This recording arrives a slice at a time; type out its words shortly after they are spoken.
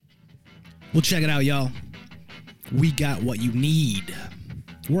Well, check it out, y'all. We got what you need.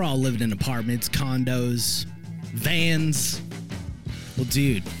 We're all living in apartments, condos, vans. Well,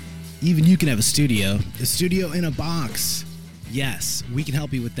 dude, even you can have a studio in a box. Yes, we can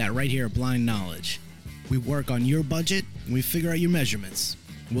help you with that right here at Blind Knowledge. We work on your budget, and we figure out your measurements.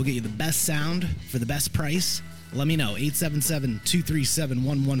 We'll get you the best sound for the best price. Let me know,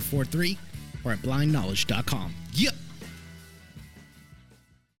 877-237-1143 or at blindknowledge.com. Yep.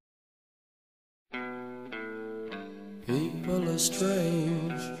 People are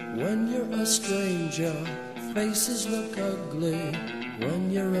strange when you're a stranger. Faces look ugly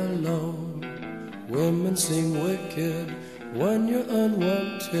when you're alone. Women seem wicked when you're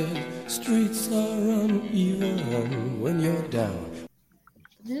unwanted. Streets are uneven when you're down.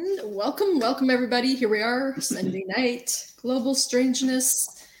 And welcome everybody. Here we are, Sunday night, Global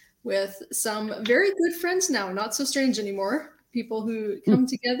Strangeness, with some very good friends now, not so strange anymore. People who come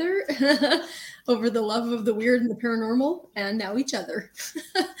together over the love of the weird and the paranormal, and now each other.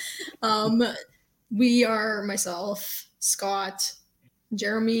 We are myself, Scott,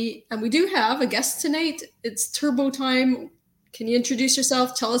 Jeremy, and we do have a guest tonight. It's Turbo time. Can you introduce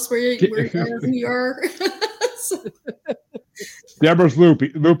yourself? Tell us where you are, who you are. Deborah's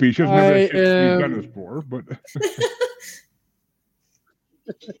loopy. She's never done this before, but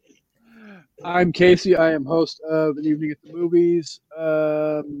I'm Casey. I am host of An Evening at the Movies.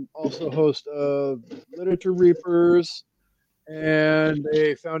 Also host of Literature Reapers, and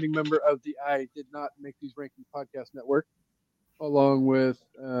a founding member of the I Did Not Make These Rankings podcast network, along with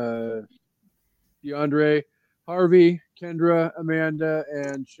DeAndre, Harvey, Kendra, Amanda,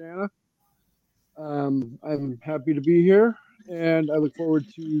 and Shanna. I'm happy to be here, and I look forward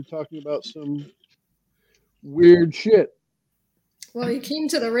to talking about some weird shit. Well, you came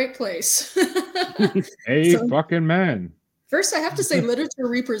to the right place. Fucking man. First, I have to say Literature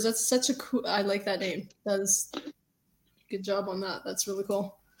Reapers. That's such a cool... I like that name. That's good job on that. That's really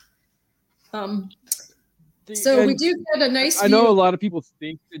cool. So we do get a nice... I know a lot of people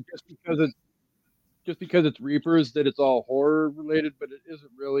think that just because it's Reapers that it's all horror related, but it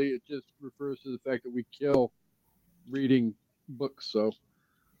isn't really. It just refers to the fact that we kill reading books. So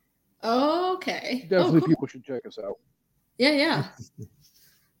okay, definitely cool. People should check us out. Yeah.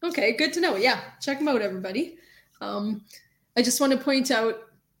 Okay, good to know. Yeah, check them out, everybody. I just want to point out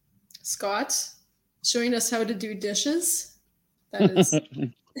Scott showing us how to do dishes. That is.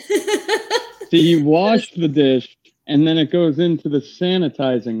 So you wash the dish, and then it goes into the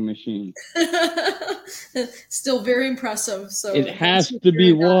sanitizing machine. Still very impressive. So it has to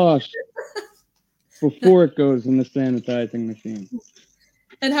be washed before it goes in the sanitizing machine.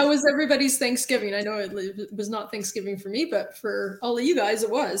 And how was everybody's Thanksgiving? I know it was not Thanksgiving for me, but for all of you guys, it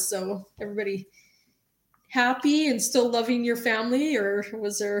was. So everybody happy and still loving your family, or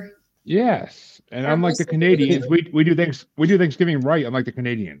was there? Yes, and unlike the Canadians, we do Thanksgiving right. Unlike the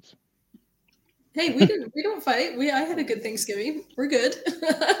Canadians. Hey, we don't fight. I had a good Thanksgiving. We're good.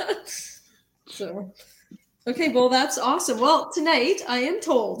 So, okay, well, that's awesome. Well, tonight I am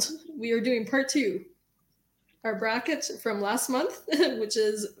told we are doing part 2. Our bracket from last month, which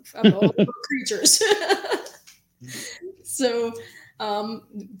is about creatures. So,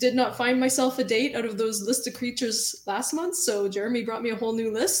 did not find myself a date out of those list of creatures last month. So Jeremy brought me a whole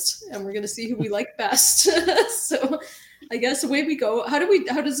new list, and we're going to see who we like best. So I guess away we go. How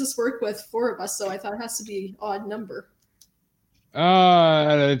does this work with 4 of us? So I thought it has to be odd number.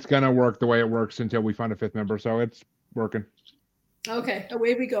 It's going to work the way it works until we find a 5th member. So it's working. Okay,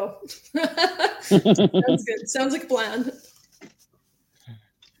 away we go. Sounds good. Sounds like a plan.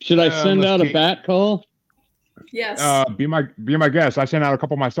 Should I send out a bat call? Yes. Be my guest. I sent out a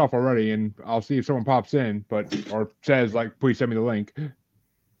couple myself already, and I'll see if someone pops in, or says like, please send me the link.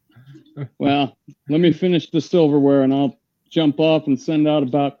 Well, let me finish the silverware, and I'll jump off and send out a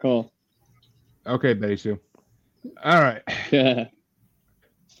bat call. Okay, Betty Sue. All right. Yeah.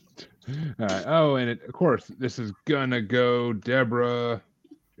 All right. Oh, and of course, this is gonna go Deborah,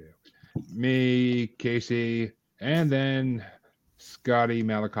 me, Casey, and then Scotty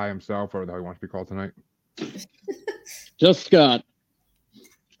Malachi himself, or the hell he wants to be called tonight. Just Scott.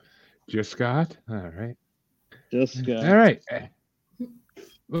 Just Scott? All right. Just Scott. All right.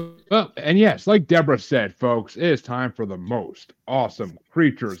 Well, and yes, like Deborah said, folks, it is time for the most awesome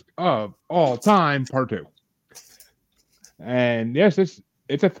creatures of all time, part 2. And yes, it's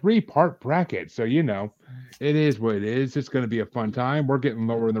a 3-part bracket, so it is what it is. It's going to be a fun time. We're getting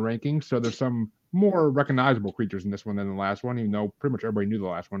lower in the rankings, so there's some more recognizable creatures in this one than the last one, even though pretty much everybody knew the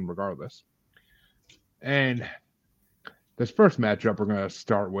last one regardless. And this first matchup we're going to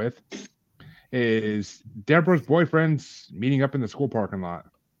start with is Deborah's boyfriends meeting up in the school parking lot.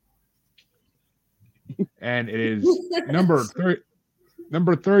 And it is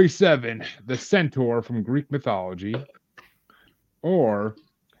number 37, the Centaur from Greek mythology, or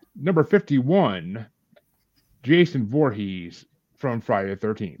number 51, Jason Voorhees from Friday the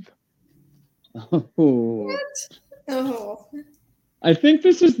 13th. Oh. Oh. I think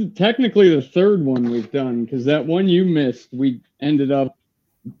this is technically the third one we've done because that one you missed, we ended up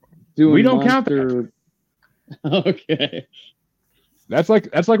doing. We don't count that. Okay. That's like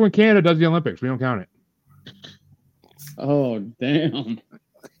when Canada does the Olympics. We don't count it. Oh, damn.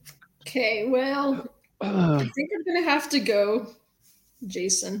 Okay, well, I think I'm going to have to go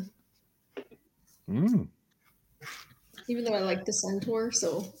Jason. Mm. Even though I like the Centaur,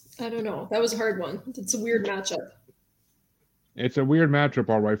 so I don't know. That was a hard one. It's a weird matchup. It's a weird matchup,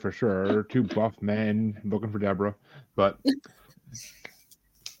 all right, for sure. Two buff men looking for Deborah, but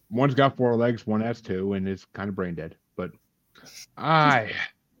one's got 4 legs, one has 2, and is kind of brain dead. But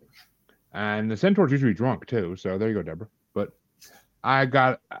and the Centaur's usually drunk too, so there you go, Deborah. But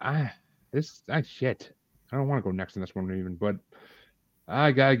shit. I don't want to go next in this one even, but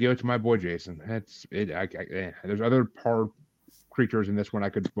I gotta give it to my boy Jason. That's it. There's other power creatures in this one I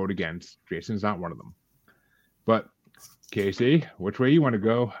could vote against. Jason's not one of them. But Casey, which way you want to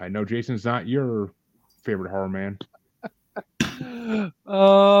go? I know Jason's not your favorite horror man.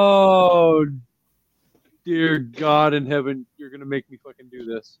 Oh, dear God in heaven, you're going to make me fucking do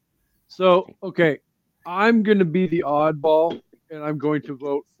this. So, okay, I'm going to be the oddball, and I'm going to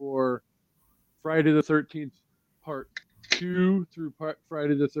vote for Friday the 13th Part 2 through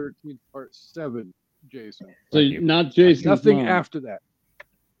Friday the 13th Part 7, Jason. So not Jason's Nothing mom. after that.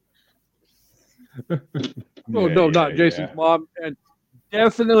 Not Jason's mom, and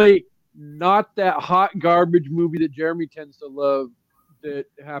definitely not that hot garbage movie that Jeremy tends to love that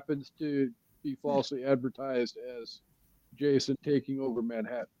happens to be falsely advertised as Jason taking over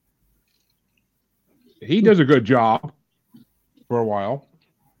Manhattan. He does a good job for a while.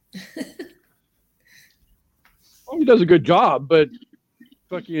 Oh, he does a good job, but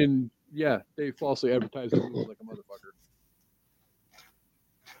fucking yeah, they falsely advertise the movie like a motherfucker.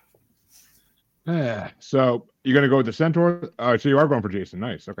 So you're gonna go with the Centaur? So you are going for Jason.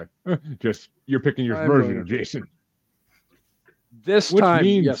 Nice. Okay. Just you're picking your version of Jason. This time,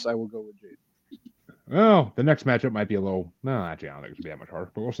 yes, I will go with Jason. Well, the next matchup might be a little. No, actually, I don't think it's gonna be that much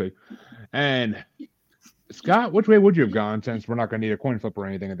harder, but we'll see. And Scott, which way would you have gone since we're not gonna need a coin flip or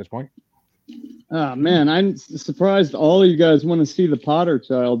anything at this point? Oh man, I'm surprised all of you guys want to see the Potter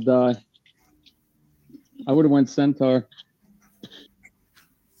child die. I would have went Centaur.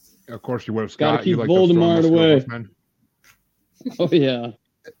 Of course you would have, Scott. Gotta keep you like Voldemort away. Oh yeah.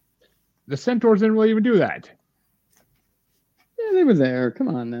 The Centaurs didn't really even do that. Yeah, they were there. Come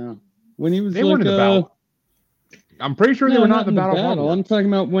on now. When he was they weren't in the battle. I'm pretty sure they were not in the battle. I'm talking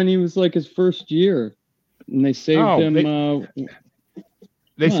about when he was like his first year, and they saved him.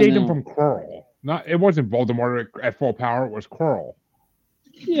 They saved him from Quirrell. It wasn't Voldemort at full power. It was Quirrell.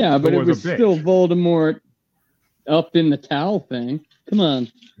 Yeah, but it was still Voldemort up in the towel thing. Come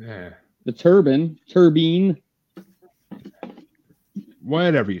on. Yeah. The turbine.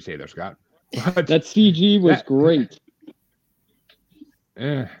 Whatever you say there, Scott. But that CG was great.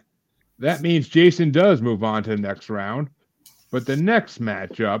 That means Jason does move on to the next round. But the next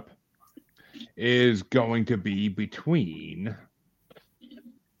matchup is going to be between...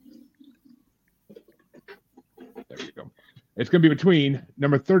 There we go. It's going to be between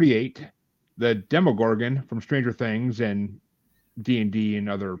number 38, the Demogorgon from Stranger Things and D&D and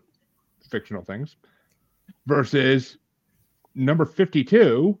other fictional things, versus number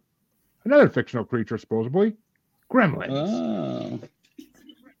 52, another fictional creature, supposedly, Gremlins. Oh.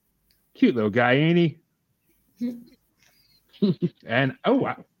 Cute little guy, ain't he? And,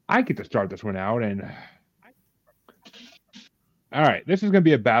 I get to start this one out. And all right, this is going to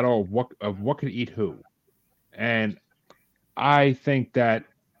be a battle of what could eat who. And I think that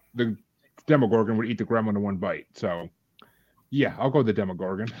the Demogorgon would eat the Gremlin in one bite. So, yeah, I'll go with the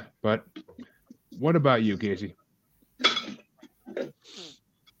Demogorgon. But what about you, Casey?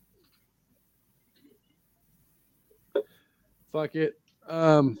 Fuck it.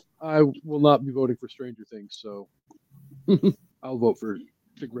 I will not be voting for Stranger Things, so I'll vote for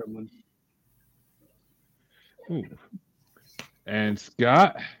the Gremlin. Ooh. And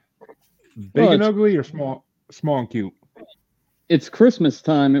Scott, big and ugly or small and cute? It's Christmas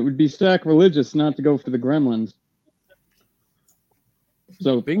time. It would be sacrilegious not to go for the Gremlins.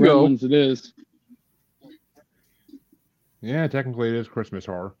 So bingo. Gremlins it is. Yeah, technically it is Christmas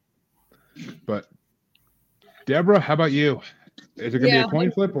horror. But Deborah, how about you? Is it going to be a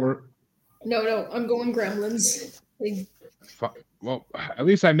coin flip or? No, I'm going Gremlins. Well, at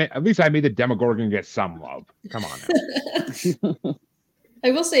least I made the Demogorgon get some love. Come on now.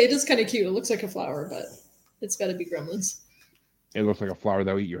 I will say it is kind of cute. It looks like a flower, but it's got to be Gremlins. It looks like a flower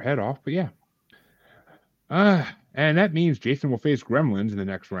that'll eat your head off, but yeah. And that means Jason will face Gremlins in the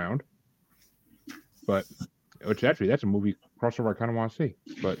next round. But that's a movie crossover I kind of want to see.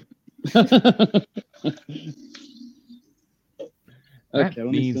 But okay,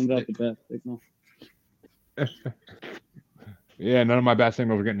 let me send out the bat signal. Yeah, none of my bat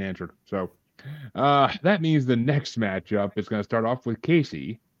signals are getting answered. So that means the next matchup is going to start off with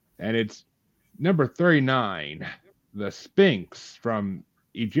Casey, and it's number 39, the Sphinx from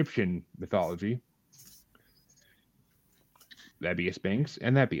Egyptian mythology. That'd be a Sphinx,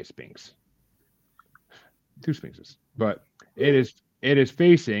 and that'd be a Sphinx. 2 Sphinxes. But it is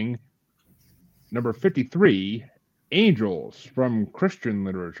facing number 53, Angels from Christian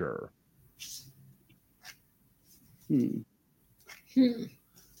literature.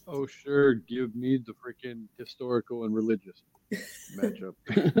 Oh, sure. Give me the freaking historical and religious matchup.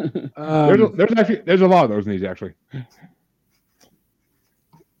 There's a lot of those in these, actually.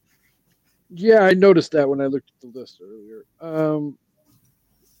 Yeah, I noticed that when I looked at the list earlier.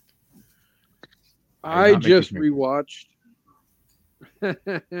 I just rewatched.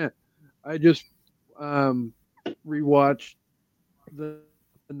 I just rewatched the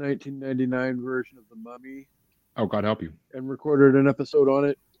 1999 version of The Mummy. Oh, God help you. And recorded an episode on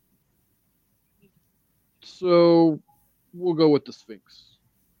it. So we'll go with the Sphinx.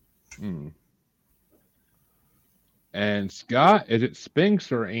 And Scott, is it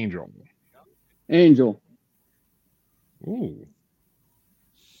Sphinx or Angel? Angel. Ooh.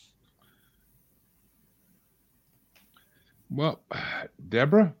 Well,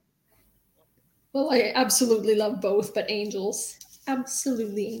 Deborah? Well, I absolutely love both, but Angels.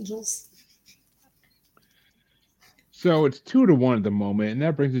 Absolutely Angels. So it's 2-1 at the moment, and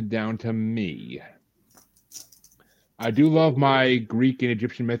that brings it down to me. I do love my Greek and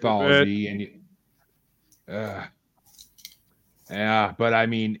Egyptian mythology, and yeah, but I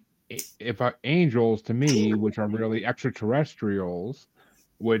mean, if angels to me, which are really extraterrestrials,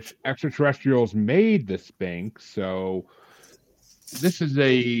 which extraterrestrials made the Sphinx, so this is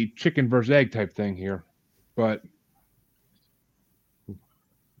a chicken versus egg type thing here. But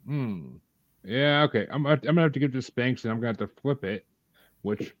yeah, okay. I'm gonna have to give the Sphinx, and I'm gonna have to flip it,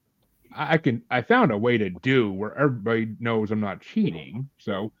 which I found a way to do where everybody knows I'm not cheating.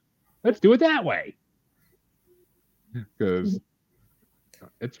 So let's do it that way. Because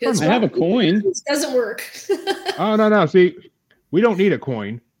it's fun. I have a coin. It doesn't work. Oh no. See, we don't need a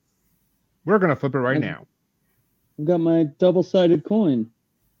coin. We're gonna flip it right now. I've got my double-sided coin.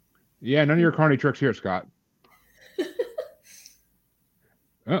 Yeah, none of your carny tricks here, Scott.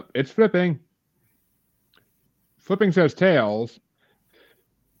 Oh, it's flipping. Flipping says tails,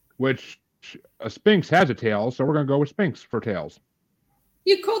 which a Sphinx has a tail, so we're going to go with Sphinx for tails.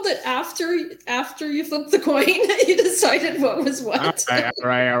 You called it after you flipped the coin. You decided what was what. All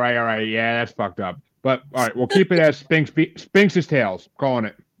right. Yeah, that's fucked up. But all right, we'll keep it as Sphinx. Sphinx's tails. Calling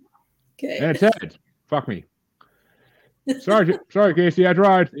it. Okay. And it's heads. Fuck me. Sorry, Casey. I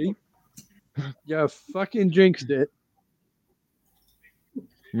tried. Yeah, fucking jinxed it.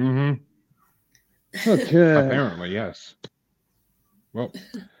 Mm-hmm. Okay. Apparently, yes. Well,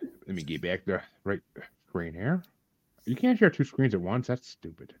 let me get back the right screen here. You can't share 2 screens at once. That's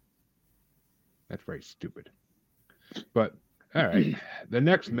stupid. That's very stupid. But all right, the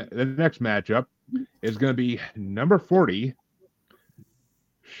next matchup is going to be number 40,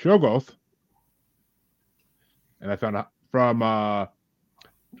 Shoggoth, and I found out from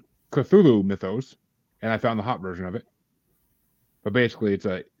Cthulhu mythos, and I found the hot version of it. But basically, it's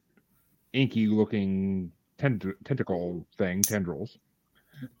a inky-looking tentacle thing, tendrils.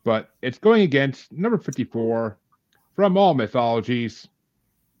 But it's going against number 54 from all mythologies.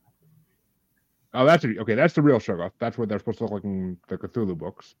 Oh, that's the real Shoggoth. That's what they're supposed to look like in the Cthulhu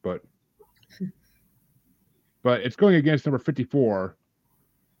books. But it's going against number 54,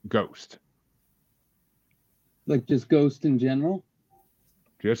 Ghost. Like just Ghost in general?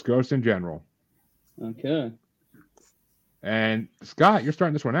 Just Ghost in general. Okay. And Scott, you're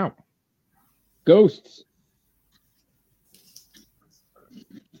starting this one out. Ghosts.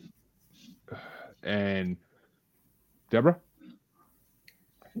 And Deborah?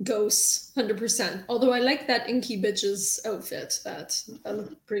 Ghosts, 100%. Although I like that Inky Bitch's outfit. That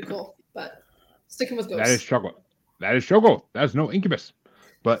looked pretty cool. But sticking with Ghosts. That is Shoggoth. That's no Incubus.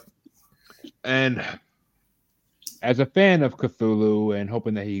 And as a fan of Cthulhu and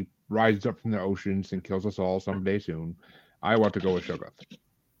hoping that he rises up from the oceans and kills us all someday soon, I want to go with Shoggoth.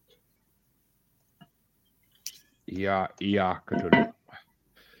 Yeah. Cthulhu.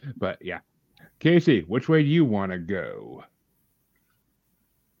 But yeah. Casey, which way do you want to go?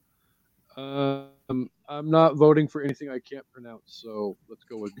 I'm not voting for anything I can't pronounce, so let's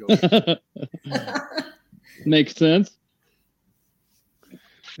go with ghost. Makes sense.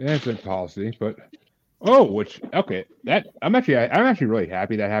 That's a policy, but okay. That I'm actually really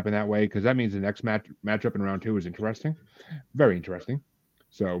happy that happened that way because that means the next matchup in round 2 is interesting, very interesting.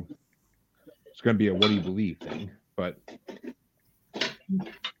 So it's going to be a what do you believe thing. But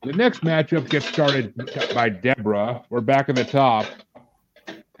the next matchup gets started by Deborah. We're back at the top.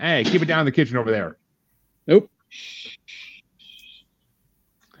 Hey, keep it down in the kitchen over there. Nope.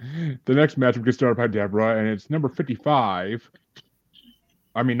 The next matchup gets started by Deborah, and it's number 55.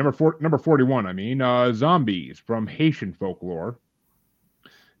 Number 41. Zombies from Haitian folklore,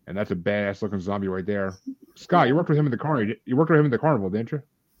 and that's a badass looking zombie right there. Scott, you worked with him in the carnival. You worked with him in the carnival, didn't you?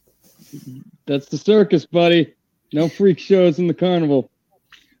 That's the circus, buddy. No freak shows in the carnival.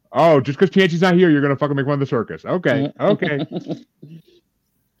 Oh, just because Chancey's not here, you're gonna fucking make one of the circus. Okay.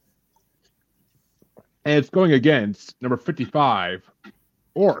 And it's going against number 55,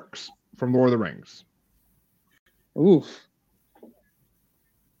 Orcs from Lord of the Rings. Oof.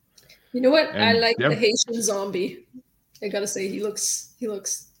 You know what? And I like the Haitian zombie. I gotta say, he looks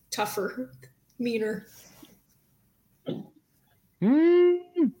tougher, meaner. I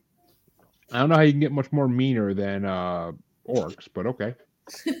don't know how you can get much more meaner than orcs, but okay.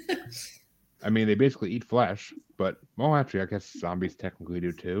 They basically eat flesh, but actually, I guess zombies technically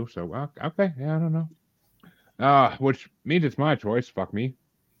do too. So okay, yeah, I don't know. Which means it's my choice. Fuck me,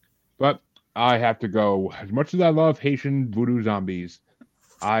 but I have to go. As much as I love Haitian voodoo zombies,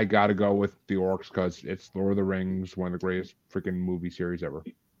 I gotta go with the orcs because it's Lord of the Rings, one of the greatest freaking movie series ever.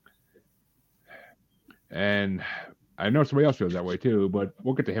 And I know somebody else feels that way too, but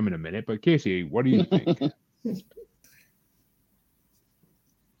we'll get to him in a minute. But Casey, what do you think?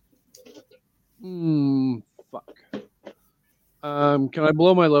 Fuck. Can I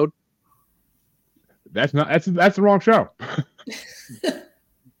blow my load? That's the wrong show.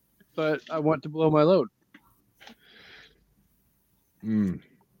 But I want to blow my load.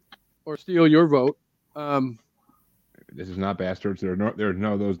 Or steal your vote. This is not bastards. There's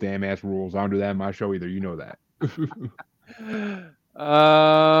no those damn ass rules. I don't do that in my show either. You know that.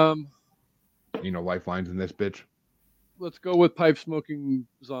 Lifelines in this bitch. Let's go with pipe smoking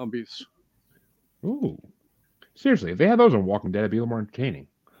zombies. Ooh. Seriously, if they had those on Walking Dead, it'd be a little more entertaining.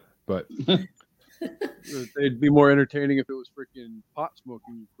 But they'd be more entertaining if it was freaking pot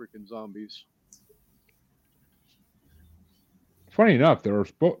smoking freaking zombies. Funny enough,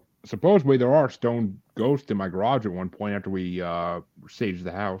 supposedly there are stone ghosts in my garage at one point after we saged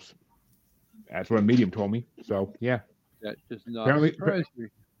the house. That's what a medium told me. So yeah, that does not surprise me.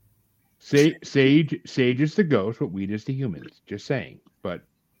 Sage is the ghost, but weed is the humans. Just saying.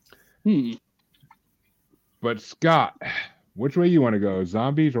 But Scott, which way you want to go?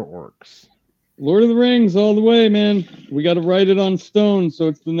 Zombies or orcs? Lord of the Rings all the way, man. We got to write it on stone, so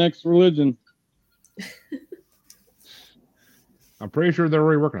it's the next religion. I'm pretty sure they're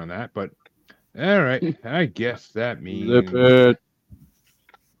already working on that, but all right. I guess that means. Zip it.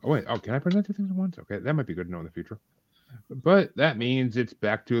 Oh wait. Oh, can I present two things at once? Okay, that might be good to know in the future. But that means it's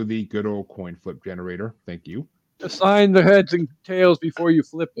back to the good old coin flip generator. Thank you. Assign the heads and tails before you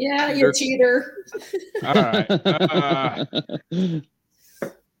flip. Yeah, you cheater. All right.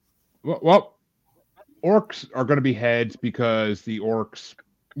 Well, orcs are going to be heads because the orcs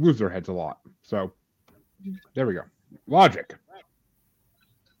lose their heads a lot. So there we go. Logic.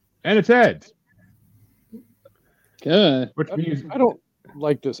 And it's heads. Okay. Which means I don't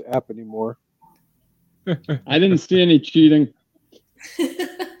like this app anymore. I didn't see any cheating.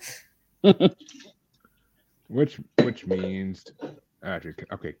 Which means actually,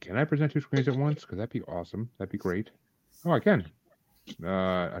 okay, can I present two screens at once? Because that'd be awesome. That'd be great. Oh, I can.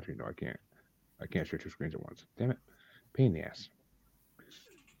 Actually, no, I can't. I can't share two screens at once. Damn it. Pain in the ass.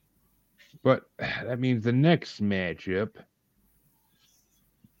 But that means the next matchup.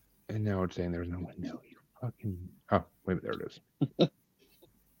 And now it's saying there's no window. You fucking. Oh, wait a minute. There it is.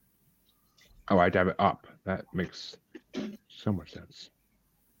 Oh, I have it up. That makes so much sense.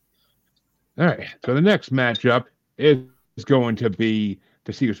 All right. So the next matchup is going to be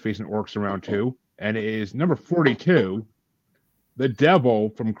to see who's facing orcs in round 2. And it is number 42, the devil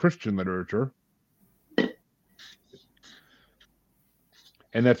from Christian literature.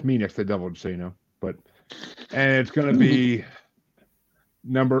 And that's me next to the devil, just so you know. And it's going to be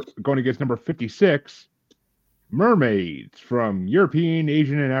going against number 56, mermaids from European,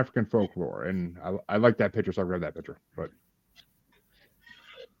 Asian, and African folklore. And I like that picture, so I'll grab that picture. But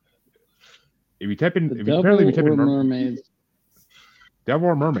If you type in, The if you apparently if you type devil in or mermaids. devil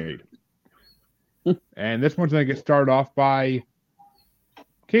or mermaid, and this one's gonna get started off by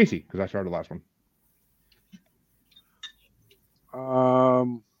Casey because I started the last one.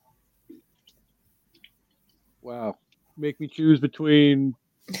 Wow. Make me choose between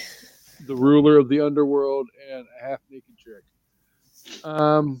the ruler of the underworld and a half-naked chick.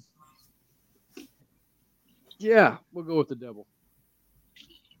 Yeah, we'll go with the devil.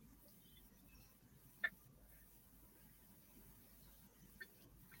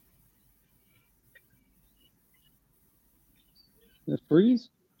 The freeze?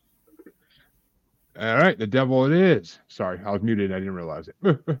 All right, the devil it is. Sorry, I was muted. I didn't realize it.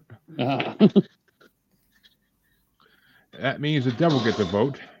 Ah. That means the devil gets a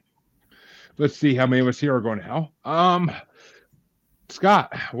vote. Let's see how many of us here are going to hell.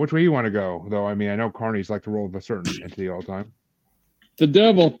 Scott, which way you want to go? Though, I mean, I know carnies like to roll with a certain entity all the time. The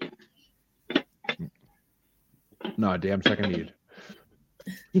devil. No, damn second need.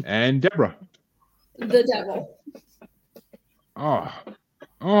 And Deborah. The devil. Oh.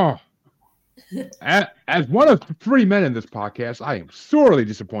 As one of 3 men in this podcast, I am sorely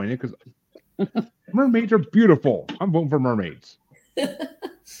disappointed because mermaids are beautiful. I'm voting for mermaids.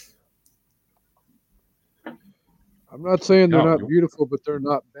 I'm not saying they're No, not beautiful, but they're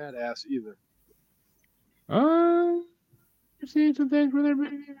not badass either. You've seen some things where they're...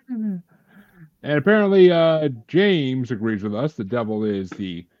 And apparently, James agrees with us. The devil is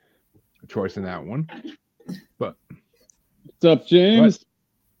the choice in that one. But What's up, James?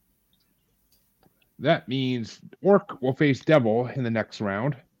 that means Orc will face Devil in the next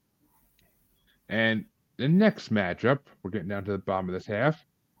round. And the next matchup, we're getting down to the bottom of this half,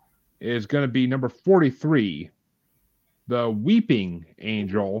 is going to be number 43, the Weeping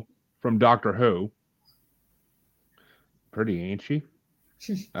Angel from Doctor Who. Pretty, ain't she?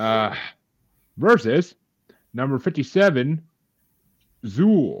 Versus number 57,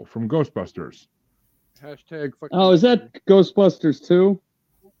 Zool from Ghostbusters. Hashtag fucking. Oh, is that Ghostbusters 2?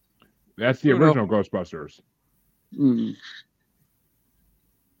 That's the original Ghostbusters. Hmm.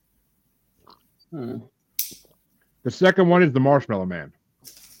 The second one is the Marshmallow Man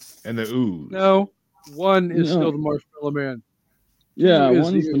and the Ooze. No, one is No. still the Marshmallow Man. Yeah, Who is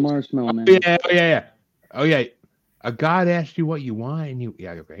one's the the Marshmallow Man. Oh yeah. A god asked you what you want, and you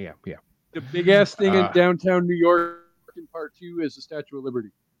yeah. The big ass thing in Uh, downtown New York in part 2 is the Statue of Liberty.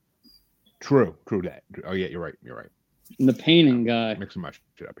 True that. Oh yeah, you're right. And the painting guy. Mixing my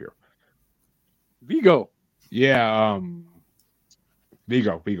shit up here. Vigo. Yeah,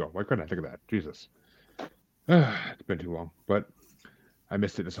 Vigo. Why couldn't I think of that? Jesus. It's been too long, but I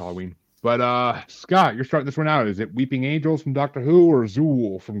missed it this Halloween. But Scott, you're starting this one out. Is it Weeping Angels from Doctor Who or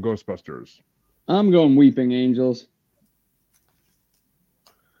Zool from Ghostbusters? I'm going Weeping Angels.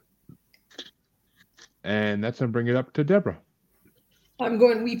 And that's gonna bring it up to Deborah. I'm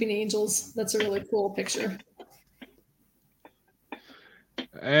going Weeping Angels. That's a really cool picture.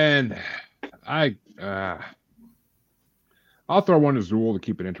 And I'll throw one to Zool to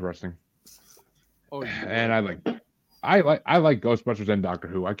keep it interesting. Oh, yeah. And I like Ghostbusters and Doctor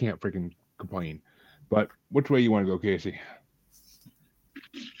Who. I can't freaking complain. But which way you want to go, Casey?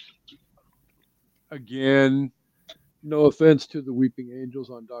 Again, no offense to the Weeping Angels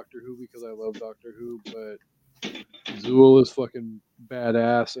on Doctor Who because I love Doctor Who, but Zool is fucking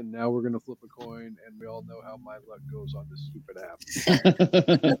badass, and now we're gonna flip a coin, and we all know how my luck goes on this stupid app.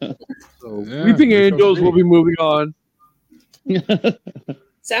 So Yeah, Weeping we shall Angels see. will be moving on.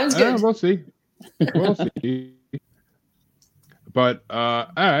 Sounds good. We'll see. We'll see. But all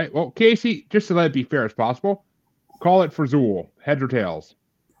right. Well, Casey, just to let it be fair as possible, call it for Zool. Heads or tails?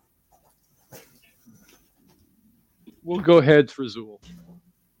 We'll go heads for Zool.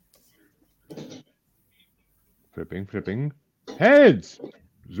 Flipping. Heads.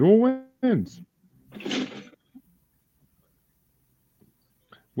 Zool wins.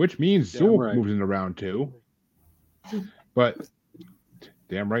 Which means Damn Zool right. moves into round 2. But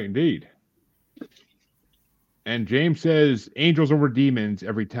damn right indeed. And James says angels over demons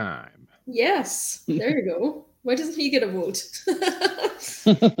every time. Yes, there you go. Why doesn't he get a vote?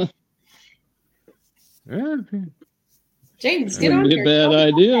 Yeah. James, get Wouldn't on be here. a bad Tell the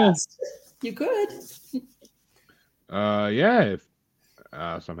idea. podcast. You could. Yeah, if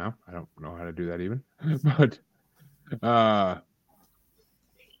somehow. I don't know how to do that even. But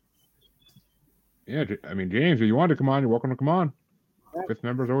yeah, I mean, James, if you want to come on, you're welcome to come on. Fifth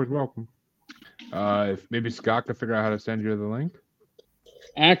member is always welcome. If maybe Scott could figure out how to send you the link.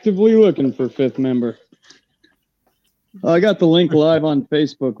 Actively looking for fifth member. I got the link live on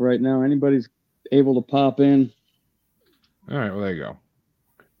Facebook right now. Anybody's able to pop in. All right, well, there you go.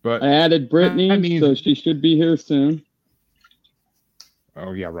 But I added Brittany, that means- so she should be here soon.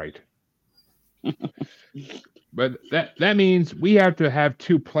 Oh yeah, right. But that means we have to have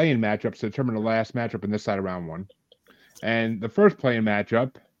 2 play-in matchups to determine the last matchup in this side of round 1. And the first play-in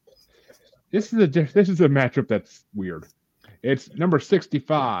matchup, this is a matchup that's weird. It's number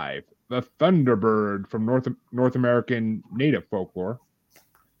 65, the Thunderbird from North American Native folklore,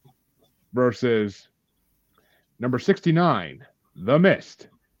 versus number 69, the Mist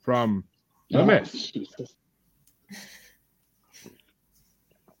from the Mist. Jesus.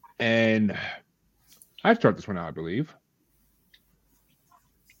 And I start this one out, I believe.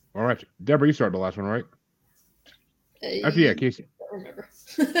 All right, Deborah, you started the last one, right? Actually, yeah, Casey. I don't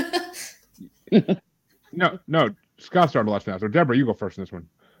remember. No, Scott started the last one. So Deborah, you go first in this one.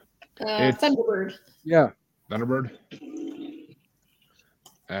 It's- Thunderbird. Yeah. Thunderbird.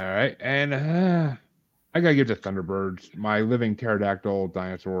 All right, and I gotta give it to Thunderbirds, my living pterodactyl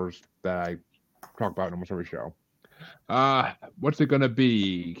dinosaurs that I talk about in almost every show. What's it gonna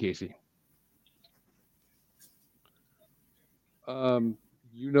be, Casey?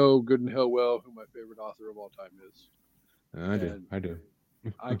 You know good and hell well who my favorite author of all time is. I do.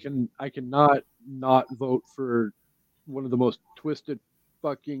 I cannot not vote for one of the most twisted,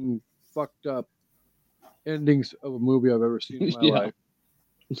 fucking fucked up endings of a movie I've ever seen in my Yeah. life.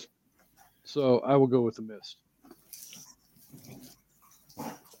 So I will go with The Mist.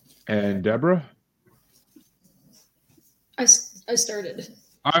 And Deborah? I started.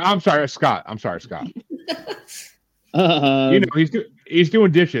 I'm sorry, Scott. I'm sorry, Scott. Uh, He's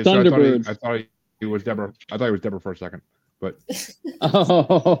doing dishes. Thunderbirds. So I thought he was Deborah. I thought he was Deborah for a second, but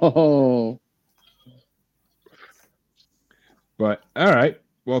oh, all right.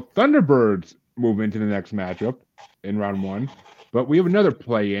 Well, Thunderbirds move into the next matchup in round 1, but we have another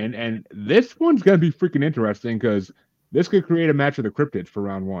play-in, and this one's gonna be freaking interesting because this could create a match of the cryptids for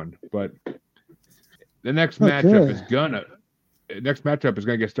round 1. But the next matchup is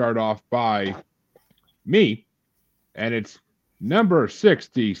gonna get started off by me, and it's number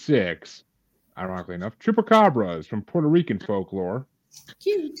 66. Ironically enough, chupacabras from Puerto Rican folklore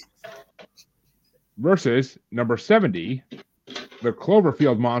Cute. versus number 70, the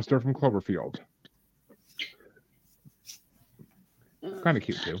Cloverfield monster from Cloverfield. Kind of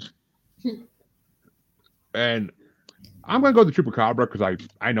cute too. And I'm gonna go with the chupacabra because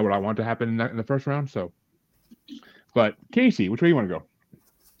I know what I want to happen in the first round. So, but Casey, which way you want to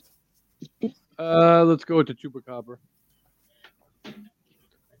go? Let's go with the Chupacabra.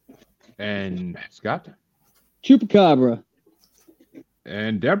 And Scott Chupacabra.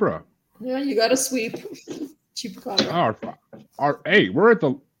 and Deborah. Yeah, you got to sweep. Chupacabra. Hey, we're at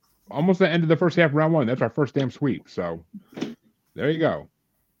almost the end of the first half of round 1. That's our first damn sweep. So there you go.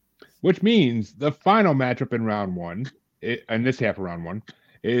 Which means the final matchup in round 1, in this half of round 1,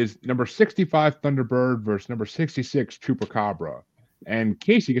 is number 65 Thunderbird versus number 66 Chupacabra. And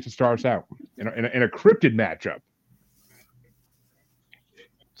Casey gets to start us out in a cryptid matchup.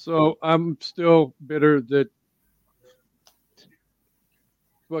 So I'm still bitter that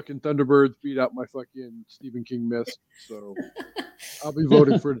fucking Thunderbirds beat out my fucking Stephen King Mist. So I'll be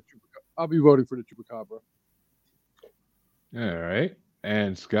voting for the Chupacabra. All right.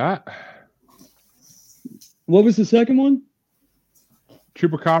 And Scott, What was the second one?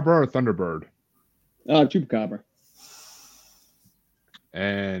 Chupacabra or Thunderbird? Chupacabra.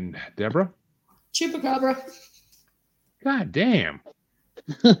 And Deborah? Chupacabra. God damn.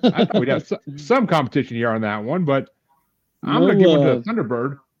 I thought we'd have some competition here on that one, but I'm going to give one to the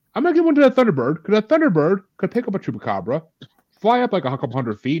Thunderbird. I'm going to give one to the Thunderbird because a Thunderbird could pick up a Chupacabra, fly up like a couple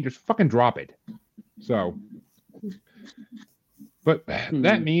hundred feet, and just fucking drop it. So, but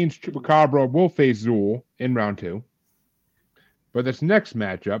that means Chupacabra will face Zool in round 2. But this next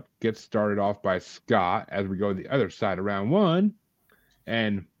matchup gets started off by Scott as we go to the other side of round 1,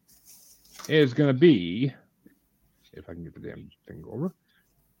 and it is going to be, if I can get the damn thing over.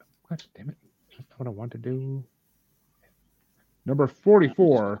 God damn it. That's not what I want to do. Number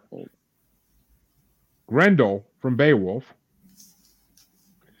 44, Grendel from Beowulf.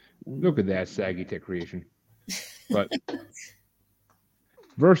 Look at that saggy tech creation. But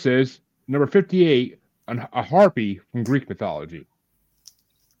versus number 58, a harpy from Greek mythology.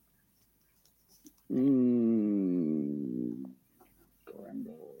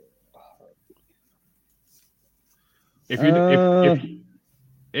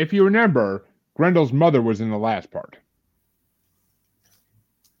 If you remember, Grendel's mother was in the last part.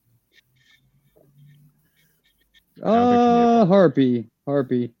 Harpy,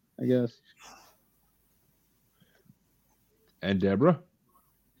 I guess. And Deborah?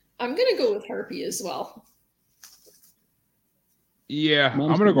 I'm going to go with Harpy as well. Yeah, I'm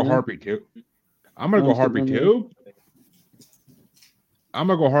Mom's gonna go getting there. Harpy too. I'm gonna go Mom's Harpy getting too. I'm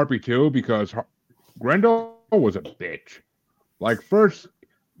gonna go Harpy too because Grendel was a bitch. Like first,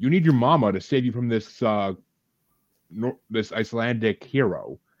 you need your mama to save you from this this Icelandic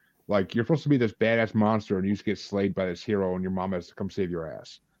hero. Like you're supposed to be this badass monster, and you just get slayed by this hero, and your mama has to come save your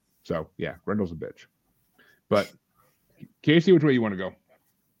ass. So yeah, Grendel's a bitch. But Casey, which way you want to go?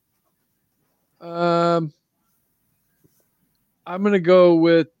 I'm gonna go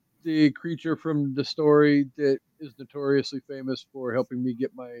with the creature from the story that is notoriously famous for helping me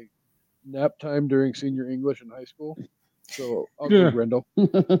get my nap time during senior English in high school. So I'll go Grendel.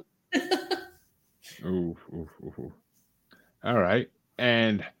 Ooh. All right,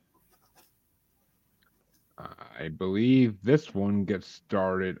 and I believe this one gets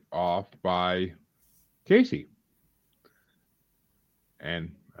started off by Casey.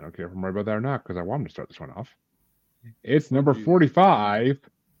 And I don't care if I'm right about that or not, because I want him to start this one off. It's number 45.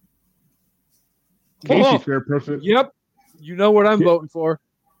 Casey's favorite person. Yep. You know what I'm voting for.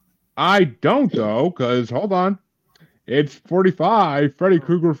 I don't, though, because hold on. It's 45, Freddy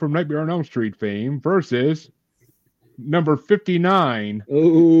Krueger from Nightmare on Elm Street fame versus number 59.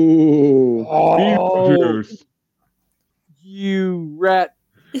 Oh, Beetlejuice. You rat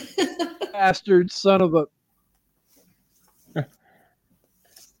bastard son of a.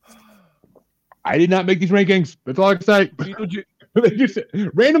 I did not make these rankings. That's all I can say. Beetlejuice. They just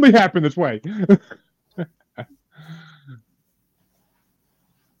randomly happen this way.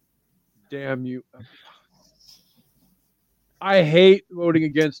 Damn you. I hate voting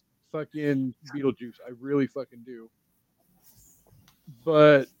against fucking Beetlejuice. I really fucking do.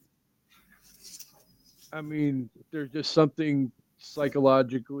 But, I mean, there's just something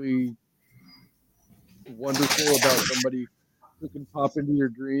psychologically wonderful about somebody who can pop into your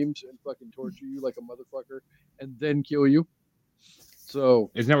dreams and fucking torture you like a motherfucker and then kill you.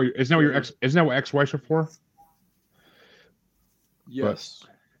 So isn't that what ex-wives are for? Yes.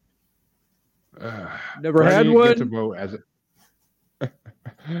 But, never had one. Gets a vote as I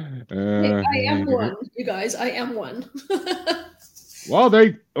am one, you guys. I am one. Well,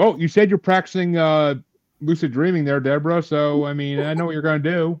 you said you're practicing lucid dreaming there, Deborah. So I mean, I know what you're gonna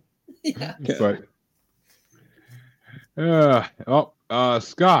do. Yeah. But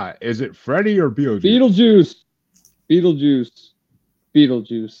Scott, is it Freddy or Beetlejuice?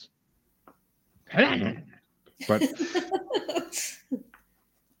 Beetlejuice.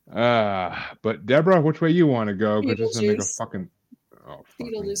 But Deborah, which way you want to go? Because this is gonna make a fucking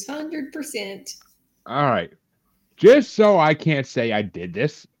Beetlejuice, 100%. All right. Just so I can't say I did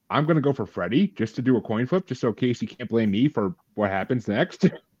this, I'm gonna go for Freddy just to do a coin flip, just so Casey can't blame me for what happens next.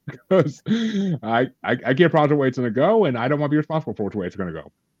 Because I can't promise which way it's gonna go, and I don't want to be responsible for which way it's gonna go.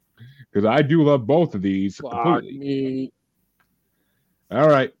 Because I do love both of these completely. Me. All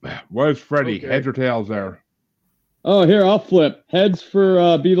right. What is Freddy? Okay. Heads or tails there? Oh, here, I'll flip. Heads for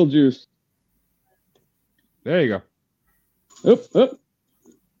Beetlejuice. There you go. Oop.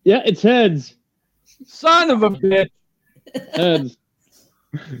 Yeah, it's heads. Son of a bitch. Heads.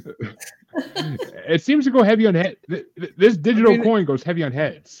 It seems to go heavy on head. This digital coin goes heavy on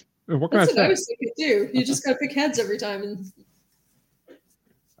heads. What can That's I what I say? was thinking too. You just gotta pick heads every time. And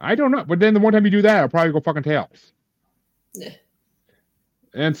I don't know. But then the one time you do that, I'll probably go fucking tails. yeah.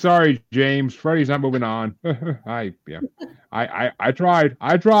 And sorry, James, Freddy's not moving on. I tried.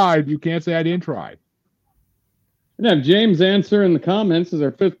 You can't say I didn't try. And have James answer in the comments as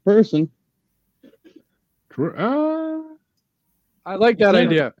our fifth person. True. I like that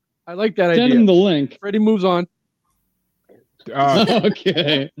idea. Send him the link. Freddy moves on.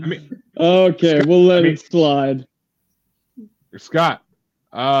 Okay. Scott, we'll let it slide. Scott,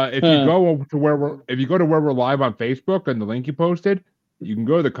 if you go to where we're live on Facebook and the link you posted, you can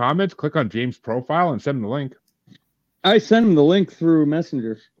go to the comments, click on James' profile, and send him the link. I sent him the link through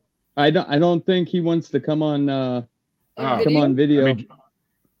Messenger. I don't think he wants to come on. Come on video. I mean,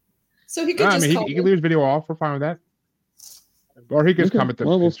 So he could just he can leave his video off. We're fine with that. Or he can comment the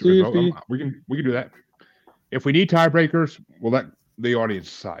we'll see if he... We can do that. If we need tiebreakers, we'll let the audience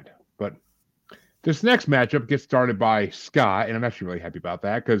decide. But this next matchup gets started by Scott, and I'm actually really happy about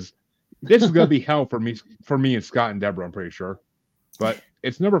that because this is going to be hell for me and Scott and Deborah. I'm pretty sure. But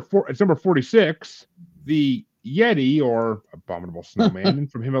it's number 46, the Yeti or abominable snowman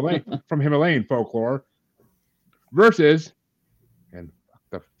from Himalayan folklore versus and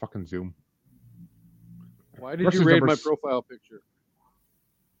the fucking Zoom. Why did you raid my profile picture?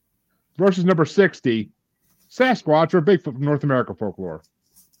 Versus number 60, Sasquatch or Bigfoot from North America folklore.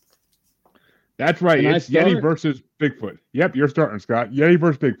 That's right. It's Yeti versus Bigfoot. Yep, you're starting, Scott. Yeti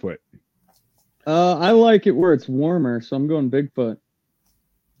versus Bigfoot. I like it where it's warmer, so I'm going Bigfoot.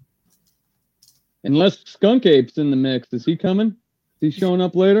 Unless Skunk Ape's in the mix. Is he coming? Is he showing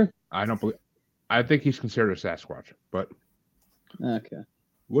up later? I don't believe. I think he's considered a Sasquatch, but Okay.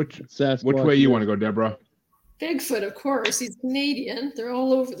 which Sasquatch way you it want to is. go, Deborah? Bigfoot, of course. He's Canadian. They're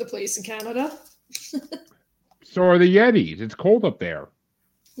all over the place in Canada. So are the Yetis. It's cold up there.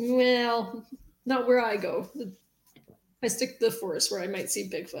 Well, not where I go. I stick to the forest where I might see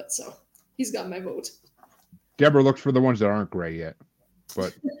Bigfoot, so he's got my vote. Deborah looks for the ones that aren't gray yet,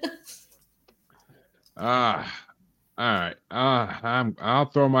 but all right. I'll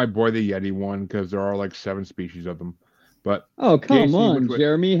throw my boy the Yeti one because there are like 7 species of them. But Oh, come Casey, on, which way-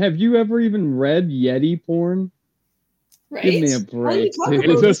 Jeremy. Have you ever even read Yeti porn? Right? Give me a How do you break, talk dude.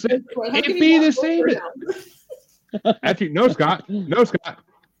 about It's this the same- Bigfoot? How it'd can be you the walk same over as- him? Actually, no, Scott. No, Scott.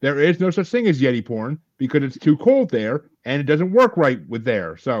 There is no such thing as Yeti porn because it's too cold there and it doesn't work right with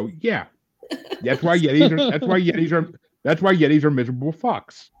there. So yeah, that's why Yetis are. That's why Yetis are miserable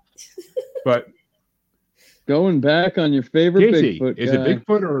fucks. But Going back on your favorite Casey, Bigfoot is guy. it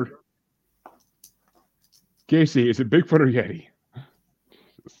Bigfoot or Casey? Is it Bigfoot or Yeti?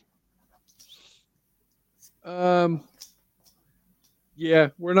 Yeah,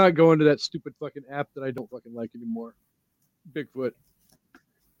 we're not going to that stupid fucking app that I don't fucking like anymore. Bigfoot.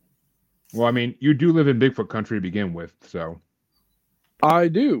 Well, I mean, you do live in Bigfoot country to begin with, so I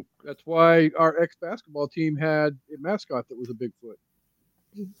do. That's why our ex-basketball team had a mascot that was a Bigfoot.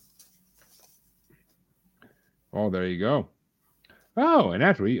 oh, there you go. Oh, and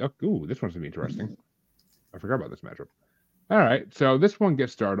actually, ooh, this one's gonna be interesting. I forgot about this matchup. All right, so this one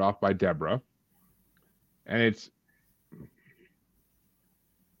gets started off by Deborah, and it's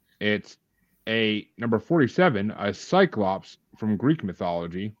a number 47, a Cyclops from Greek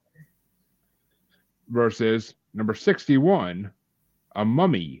mythology, versus number 61, a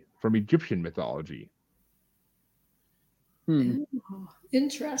mummy from Egyptian mythology. Hmm. Oh,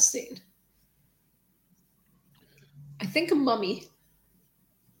 interesting. I think a mummy.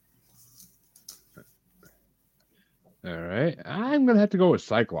 All right, I'm gonna have to go with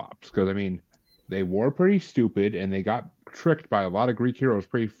Cyclops because I mean, they were pretty stupid and they got tricked by a lot of Greek heroes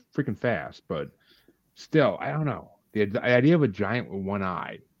pretty freaking fast. But still, I don't know the idea of a giant with one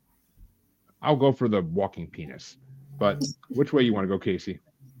eye. I'll go for the walking penis. But which way you want to go, Casey?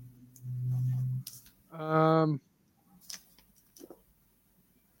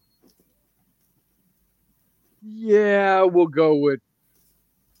 Yeah, we'll go with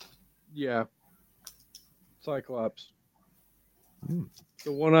Cyclops. Hmm.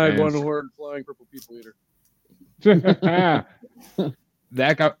 The one-eyed, And- one-horned, flying purple people eater.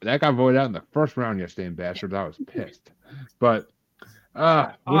 that got voted out in the first round yesterday, in Bastards. I was pissed. But which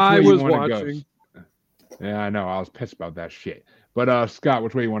I way you was wanna watching. Go? Yeah, I know. I was pissed about that shit. But Scott,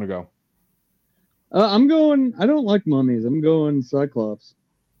 which way you want to go? I'm going. I don't like mummies. I'm going Cyclops.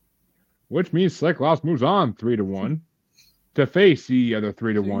 Which means Cyclops moves on 3-1 to face the other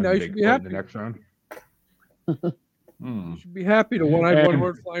 3-1 now you should be Bigfoot in the happy. next round. You should be happy the one-eyed, And-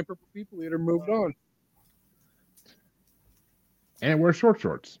 one-horned, flying purple people eater moved on. And it wears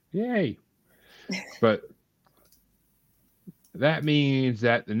shorts. Yay. But that means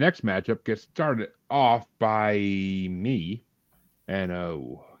that the next matchup gets started off by me. And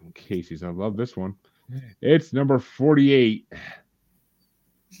Casey's gonna love this one. It's number 48.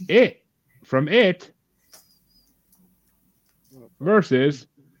 It versus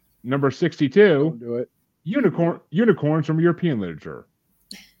number 62, Don't do it. unicorns from European literature.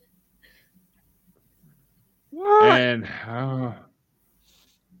 What? And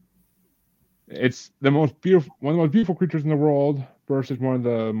it's one of the most beautiful creatures in the world versus one of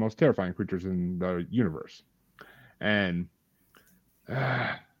the most terrifying creatures in the universe. And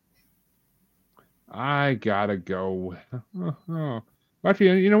I gotta go.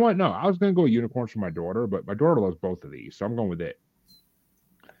 Actually, you know what? No, I was gonna go with unicorns for my daughter, but my daughter loves both of these, so I'm going with it.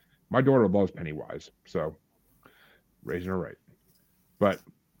 My daughter loves Pennywise, so raising her right. But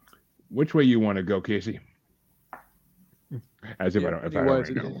which way you want to go, Casey? As if Yeah, I don't Pennywise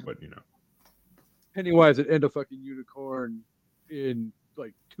already again. know, but you know. Pennywise would end a fucking unicorn in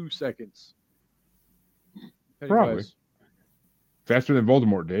like 2 seconds. Probably. Faster than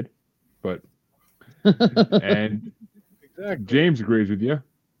Voldemort did, but and Exactly. James agrees with you.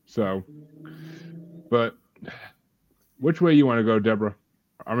 So, but which way you want to go, Deborah?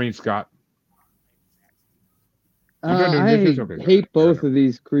 I mean, Scott. You gotta do I dishes? Okay, hate fair both enough. of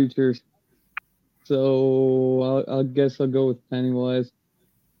these creatures, so I guess I'll go with Pennywise.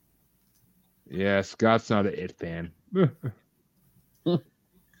 Yeah, Scott's not an It fan.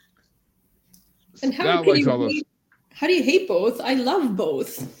 And how Scott can likes you all those. how do you hate both? I love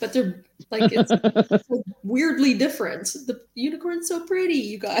both, but they're like it's so weirdly different. The unicorn's so pretty,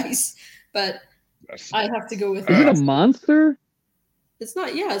 you guys. But I have to go with Is it a it. monster? It's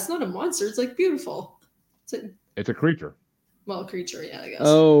not. Yeah, it's not a monster. It's like beautiful. It's a creature. Well, creature. Yeah, I guess.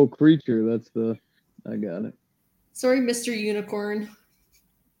 Oh, creature. I got it. Sorry, Mr. Unicorn.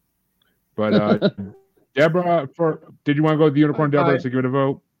 But Deborah, did you want to go with the unicorn, Deborah, to give it a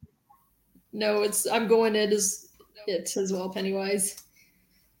vote? No, I'm going it as well, Pennywise.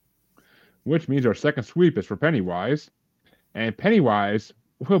 Which means our second sweep is for Pennywise. And Pennywise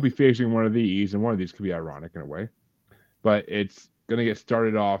will be facing one of these, and one of these could be ironic in a way. But it's going to get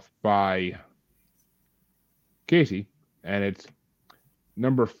started off by Casey, and it's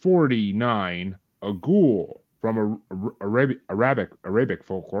number 49, a ghoul from Arabic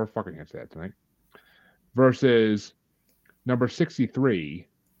folklore. Fucking can't say that tonight. Versus number 63,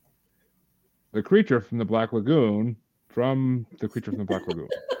 the creature from the Black Lagoon from the creature from the Black Lagoon.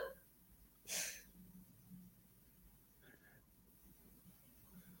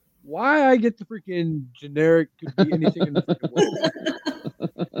 Why I get the freaking generic could be anything in the freaking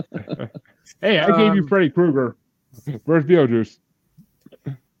world. Hey, I gave you Freddy Krueger versus Beetlejuice.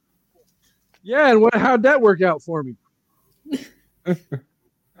 Yeah, and how'd that work out for me?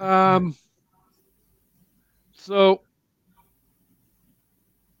 So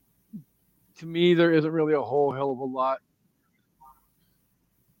to me, there isn't really a whole hell of a lot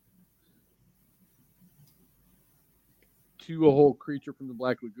to a whole creature from the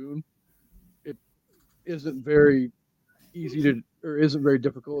Black Lagoon. It isn't very easy or isn't very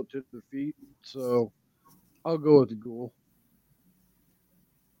difficult to defeat. So I'll go with the ghoul.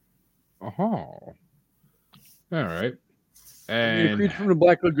 Oh, all right. And the creature from the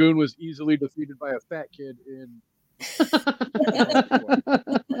Black Lagoon was easily defeated by a fat kid in.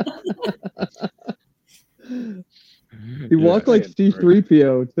 He walked like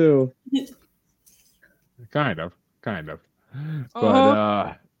C-3PO too. Kind of.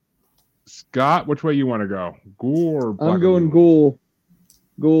 But Scott, which way you want to go? Ghoul or Black I'm going Lagoon?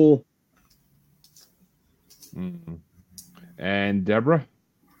 ghoul. Mm-hmm. And Deborah?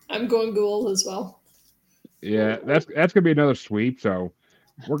 I'm going ghoul as well. Yeah, that's gonna be another sweep. So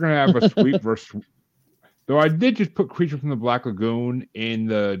we're gonna have a sweep versus. Though I did just put Creature from the Black Lagoon in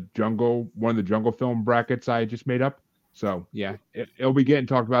the jungle, one of the jungle film brackets I just made up. So yeah, it'll be getting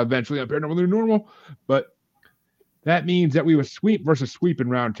talked about eventually on Paranormal Normal. But that means that we have a sweep versus sweep in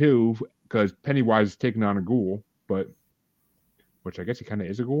round 2 because Pennywise is taking on a ghoul, which I guess he kind of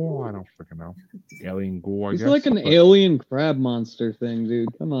is a ghoul. I don't freaking know. Alien ghoul, I guess. He's like an alien crab monster thing,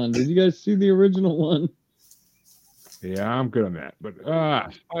 dude. Come on. Did you guys see the original one? Yeah, I'm good on that. But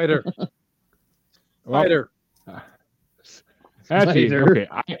Spider. Well, Spider. Actually, Spider.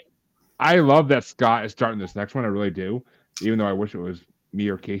 okay. I love that Scott is starting this next one. I really do. Even though I wish it was me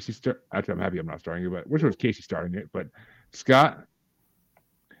or Casey. Actually, I'm happy I'm not starting it, but I wish it was Casey starting it. But Scott,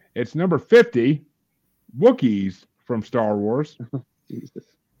 it's number 50, Wookiees from Star Wars. Jesus.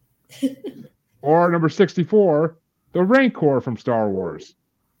 Or number 64, the Rancor from Star Wars.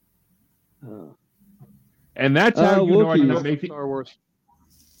 And that's how you know I didn't make Star Wars.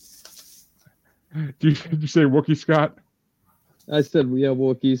 Did you say Wookiee, Scott? I said we have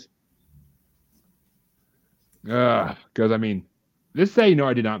Wookiees. Because I mean, this is how you know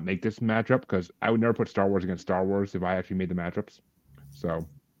I did not make this matchup because I would never put Star Wars against Star Wars if I actually made the matchups. So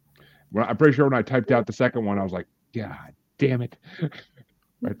I'm pretty sure when I typed out the second one, I was like, God damn it.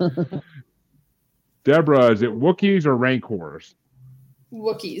 Right. Deborah, is it Wookiees or Rancors?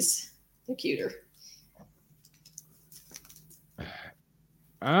 Wookiees. They're cuter.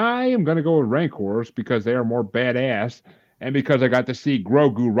 I am going to go with Rancors because they are more badass and because I got to see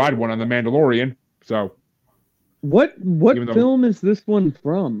Grogu ride one on The Mandalorian. So, what film is this one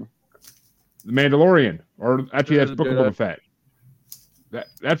from? The Mandalorian, or actually that's Book of Boba Fett.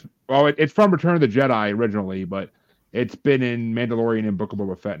 It's from Return of the Jedi originally, but it's been in Mandalorian and Book of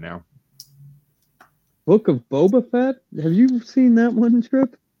Boba Fett now. Book of Boba Fett? Have you seen that one,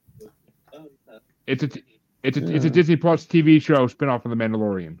 Trip? It's a Disney Plus TV show spinoff of The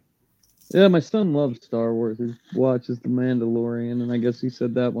Mandalorian. Yeah, my son loves Star Wars. He watches The Mandalorian, and I guess he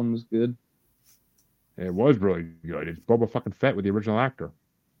said that one was good. It was really good. It's Boba fucking Fett with the original actor,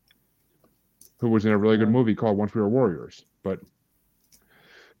 who was in a really good movie called Once We Were Warriors. But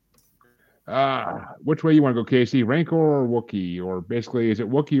which way you want to go, Casey? Rancor or Wookiee? Or basically, is it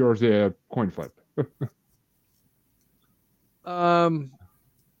Wookiee or is it a coin flip?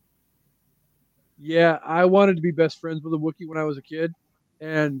 Yeah, I wanted to be best friends with a Wookiee when I was a kid.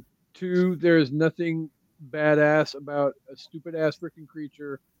 And 2, there is nothing badass about a stupid ass freaking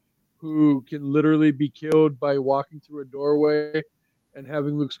creature who can literally be killed by walking through a doorway and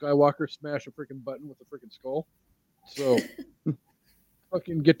having Luke Skywalker smash a freaking button with a freaking skull. So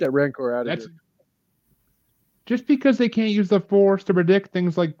fucking get that Rancor out of here. just because they can't use the Force to predict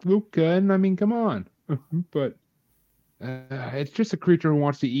things like Luca, and I mean, come on. But it's just a creature who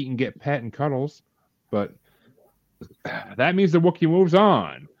wants to eat and get pet and cuddles. But that means the Wookiee moves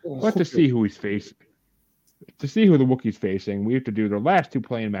on. But to see who he's facing, to see who the Wookiee's facing, we have to do the last 2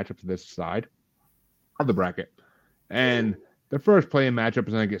 play-in matchups of this side of the bracket. And the first play-in matchup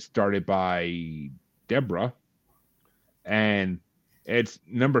is going to get started by Deborah. And it's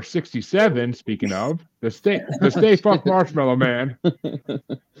number 67, speaking of, the Stay Puft Marshmallow Man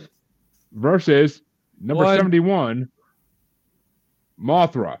versus number 71,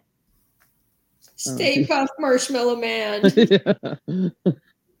 Mothra. Stay Puft Marshmallow Man.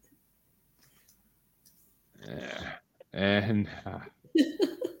 And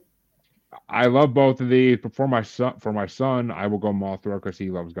I love both of these, but for my son, I will go Mothra because he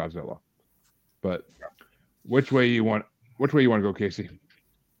loves Godzilla. But which way you want to go, Casey?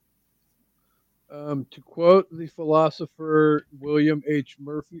 To quote the philosopher William H.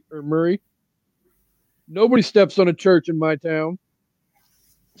 Murray, nobody steps on a church in my town.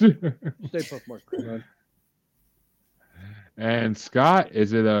 Stay Puft Marshmallow Man. And Scott,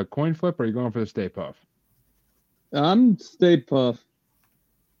 is it a coin flip or are you going for the Stay Puft? I'm Stay Puft.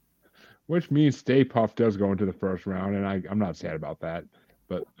 Which means Stay Puft does go into the first round, and I'm not sad about that.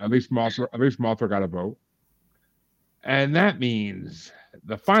 But at least Mothra got a vote. And that means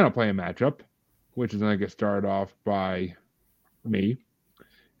the final play-in matchup, which is going to get started off by me,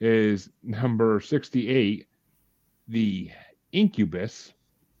 is number 68, the Incubus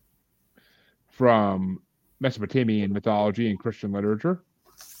from Mesopotamian mythology and Christian literature,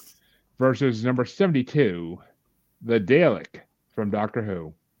 versus number 72, the Dalek from Doctor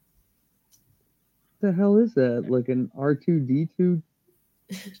Who. The hell is that? Like an R2D2?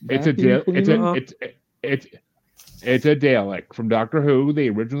 It's a Dalek from Doctor Who. They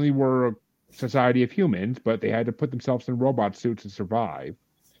originally were a society of humans, but they had to put themselves in robot suits to survive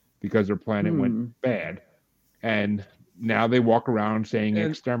because their planet went bad. And now they walk around saying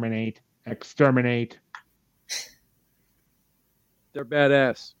exterminate, exterminate. They're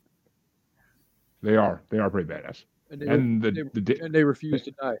badass. They are pretty badass. And they refuse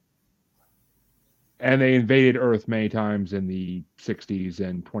to die. And they invaded Earth many times in the 60s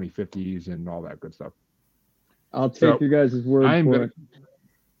and 2050s and all that good stuff. I'll take your guys' word for it.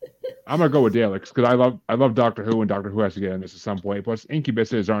 I'm gonna go with Daleks because I love Doctor Who, and Doctor Who has to get on this at some point. Plus,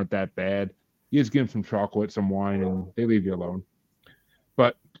 incubuses aren't that bad. You just give them some chocolate, some wine, and they leave you alone.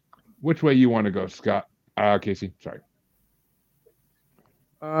 But which way you want to go, Scott? Casey, sorry.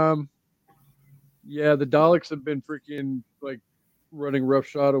 Yeah, the Daleks have been freaking running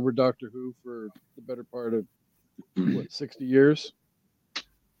roughshod over Doctor Who for the better part of 60 years.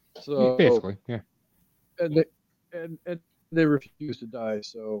 So basically, yeah. And they refuse to die,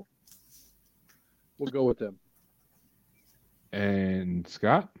 so we'll go with them. And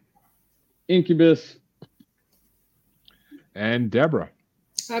Scott? Incubus. And Deborah?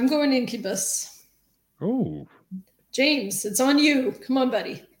 I'm going Incubus. Oh. James, it's on you. Come on,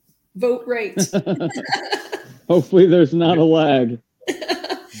 buddy. Vote right. Hopefully there's not a lag.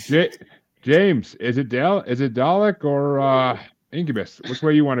 James, is it Dalek or Incubus? Which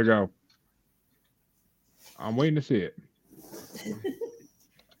way you want to go? I'm waiting to see it.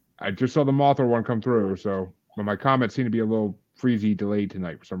 I just saw the Mothra one come through, but my comments seem to be a little freezy delayed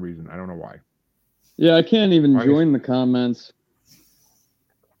tonight for some reason. I don't know why. Yeah, I can't even join the comments.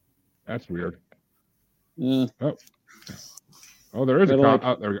 That's weird. Yeah. Oh, there is a comment.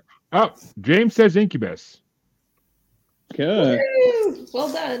 Oh, there we go. Oh, James says Incubus. Okay. Woo!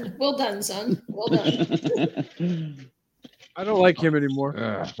 Well done, son. Well done. I don't like him anymore.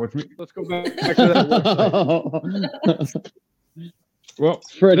 Let's go back to that website. Well,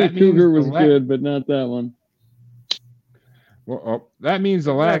 Freddy Krueger was good, but not that one. Well, that means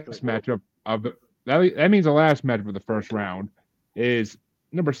the last matchup of the first round is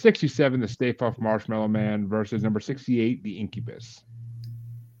number 67, the Stay Puft Marshmallow Man, versus number 68, the Incubus.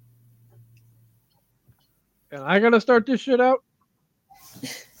 And I gotta start this shit out?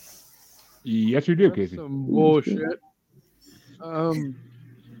 Yes, you do, That's Casey. some bullshit.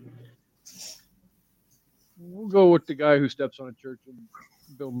 We'll go with the guy who steps on a church in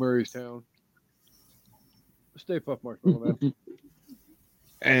Bill Murray's town. Stay Puft Marshmallow Man.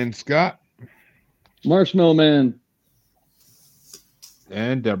 And Scott? Marshmallow Man.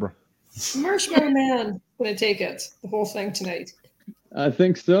 And Deborah? Marshmallow Man. Gonna take it. The whole thing tonight. I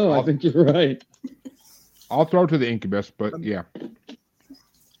think so. I think you're right. I'll throw to the Incubus, but yeah.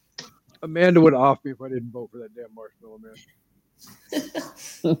 Amanda would off me if I didn't vote for that damn Marshmallow Man.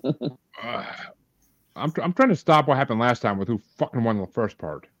 I'm trying to stop what happened last time with who fucking won the first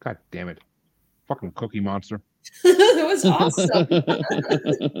part. God damn it. Fucking Cookie Monster. That was awesome.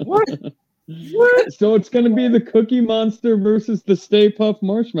 What? So it's going to be the Cookie Monster versus the Stay Puft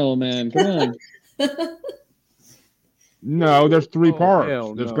Marshmallow Man. Come on. No, there's three Oh, parts.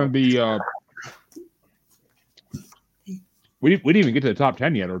 hell There's no. going to be. We didn't even get to the top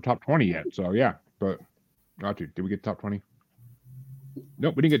 10 yet or top 20 yet. So yeah, but did we get top 20?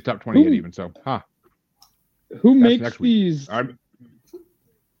 Nope, we didn't get top 20 yet even. So Who That's makes next week. these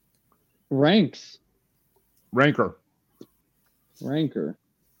ranks? Ranker. Ranker.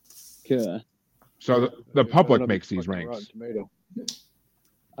 Okay. So the public It's makes these fucking ranks. Rotten Tomato.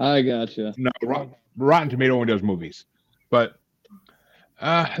 I gotcha. No, Rotten Tomato only does movies, but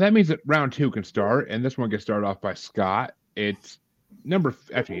that means that round 2 can start, and this one gets started off by Scott. It's number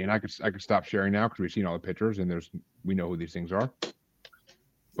actually, and I could stop sharing now because we've seen all the pictures and we know who these things are.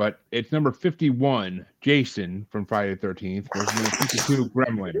 But it's number 51, Jason from Friday the 13th, versus number 52,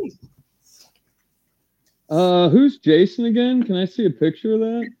 Gremlin. Who's Jason again? Can I see a picture of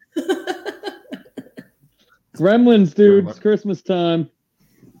that? Gremlins, dude. It's Christmas time.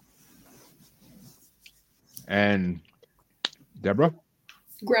 And Deborah?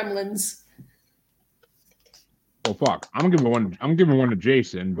 Gremlins. Oh fuck! I'm giving one to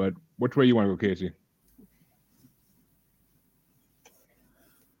Jason, but which way you want to go, Casey?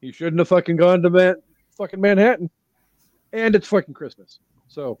 He shouldn't have fucking gone to fucking Manhattan. And it's fucking Christmas.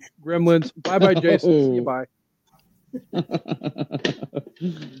 So, Gremlins, bye-bye, Jason. See you, bye.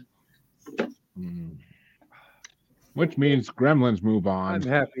 Which means Gremlins move on. I'm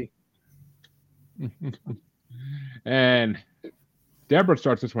happy. And Deborah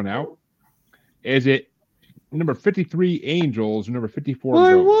starts this one out. Is it number 53, Angels, or number 54,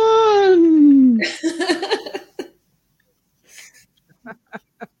 I Ghosts? won!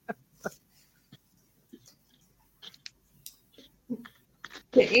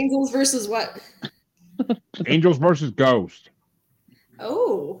 Okay, Angels versus what? Angels versus Ghost.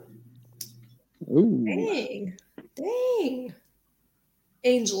 Oh, Ooh. dang.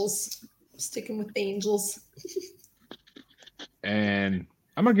 Angels. Sticking with Angels. And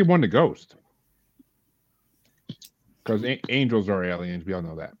I'm going to give one to Ghost. Because angels are aliens. We all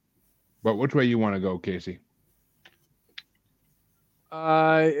know that. But which way you want to go, Casey?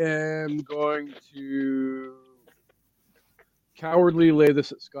 I am going to cowardly lay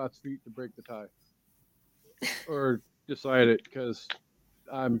this at Scott's feet to break the tie. Or decide it, because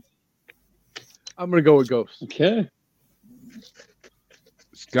I'm going to go with Ghost. Okay.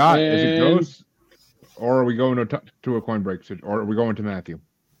 Scott, is it Ghost? Or are we going to a coin break? Or are we going to Matthew?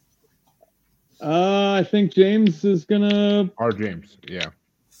 I think James is gonna. Or James, yeah.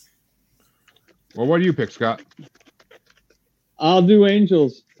 Well, what do you pick, Scott? I'll do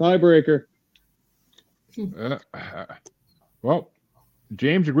Angels tiebreaker. Well,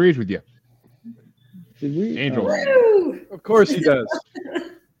 James agrees with you. Did we? Angels. Woo! Of course he does.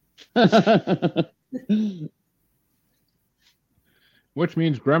 Which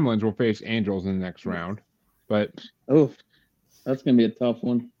means Gremlins will face Angels in the next round. But Oh, that's gonna be a tough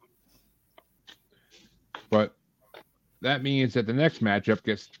one. But that means that the next matchup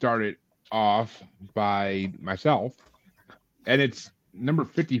gets started off by myself. And it's number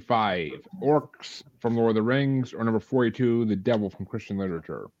 55, Orcs from Lord of the Rings, or number 42, The Devil from Christian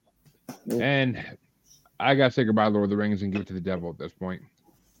Literature. And I got to say goodbye to Lord of the Rings and give it to the Devil at this point.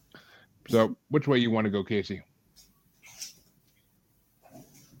 So which way you want to go, Casey?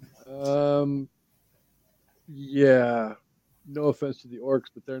 Yeah. No offense to the Orcs,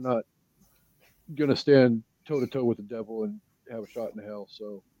 but they're not going to stand toe-to-toe with the Devil and have a shot in hell.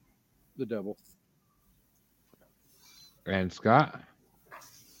 So, the Devil. And Scott?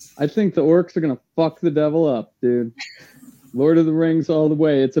 I think the Orcs are gonna fuck the Devil up, dude. Lord of the Rings all the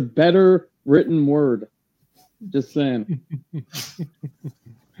way. It's a better written word. Just saying.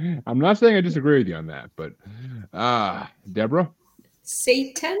 I'm not saying I disagree with you on that, but Deborah?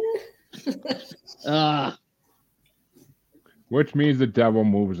 Satan? Which means the Devil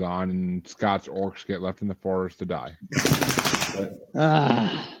moves on and Scott's Orcs get left in the forest to die.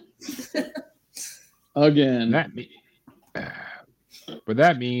 Again. But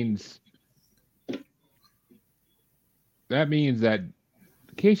that means that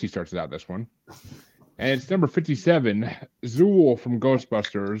Casey starts it out this one. And it's number 57, Zool from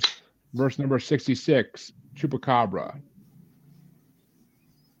Ghostbusters, versus number 66, Chupacabra.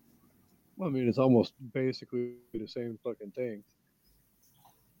 Well, I mean, it's almost basically the same fucking thing.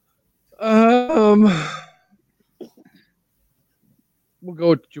 We'll go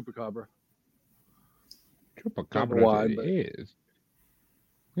with Chupacabra. Chupacabra why, it but- is.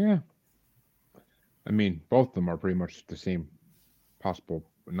 Yeah. I mean, both of them are pretty much the same, possible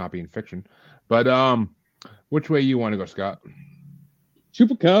not being fiction. But Which way you want to go, Scott?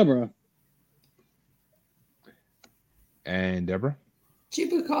 Chupacabra. And Deborah?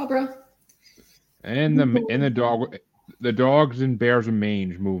 Chupacabra. And the dogs and bears and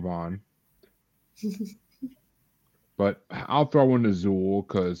mange move on. But I'll throw in the Zool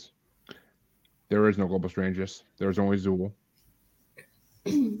because there is no Global Strangeness. There's only Zool.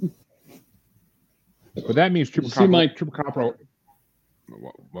 But that means Chupacabra.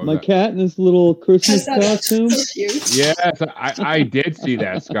 My cat in his little Christmas costume. So cute. Yes, I did see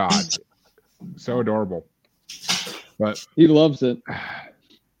that, Scott. So adorable. But He loves it.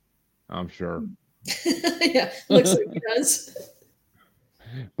 I'm sure. Yeah, looks like he does.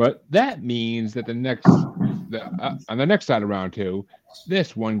 But that means that on the next side of round 2,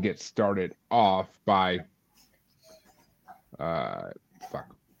 this one gets started off by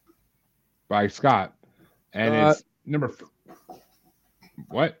Scott, and it's number.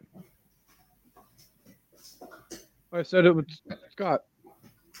 What? I said it was Scott.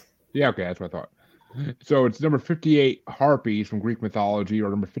 Yeah, okay, that's what I thought. So it's number 58, Harpies from Greek mythology, or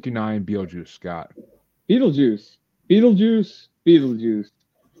number 59, Beetlejuice, Scott. Beetlejuice.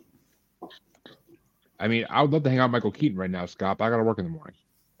 I mean, I would love to hang out with Michael Keaton right now, Scott, but I got to work in the morning.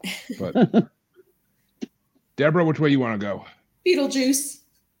 But Deborah, which way you want to go? Beetlejuice.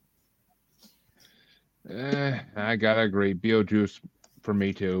 I got to agree. Beetlejuice for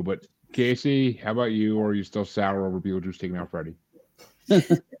me too. But Casey, how about you? Or are you still sour over Beetlejuice taking out Freddy?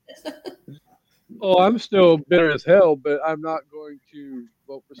 Oh, I'm still bitter as hell, but I'm not going to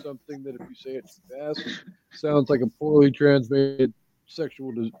vote for something that, if you say it fast, sounds like a poorly transmitted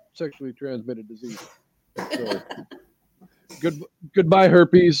sexually transmitted disease. So, goodbye,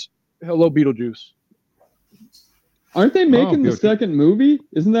 herpes. Hello, Beetlejuice. Aren't they making the second movie?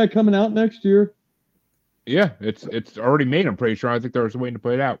 Isn't that coming out next year? Yeah, it's already made. I'm pretty sure. I think they're just waiting to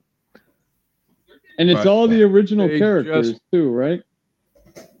put it out. And it's all the original characters too, right?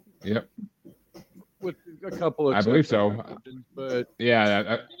 Yep. With a couple of, I believe so. But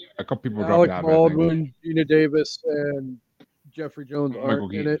yeah, a couple people Alec dropped out. Baldwin, Gina Davis, and Jeffrey Jones aren't in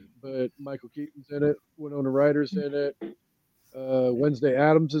Keaton. it, but Michael Keaton's in it. Winona Ryder's in it. Wednesday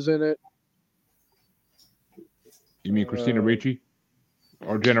Addams is in it. You mean Christina Ricci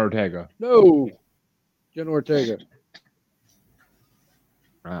or Jenna Ortega? No, Jenna Ortega.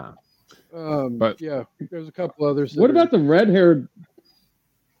 But yeah, there's a couple others. What about the red-haired,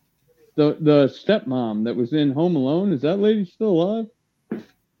 the stepmom that was in Home Alone? Is that lady still alive?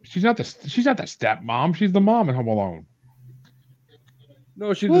 She's not the stepmom. She's the mom in Home Alone.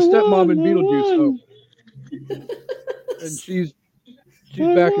 No, she's the stepmom in Beetlejuice, though. And she's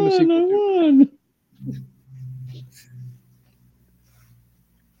back in the sequel too.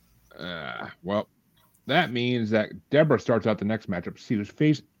 Well, that means that Deborah starts out the next matchup. She was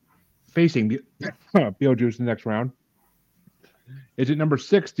facing Beetlejuice in the next round. Is it number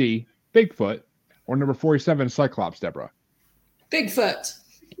 60, Bigfoot, or number 47, Cyclops, Deborah? Bigfoot.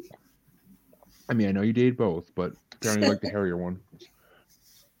 I mean, I know you dated both, but apparently you like the hairier one.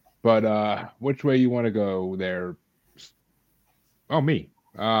 But which way you want to go there? Oh, me.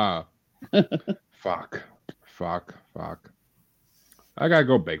 Fuck. I gotta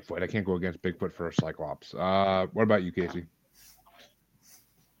go Bigfoot. I can't go against Bigfoot for a Cyclops. What about you, Casey?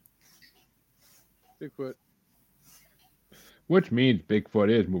 Bigfoot. Which means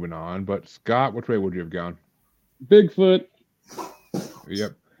Bigfoot is moving on. But Scott, which way would you have gone? Bigfoot.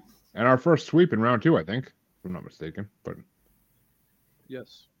 Yep. And our first sweep in round 2, I think, if I'm not mistaken. But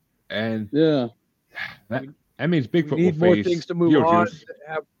yes. And yeah, that means Bigfoot we need will more face things to move Beetlejuice. on to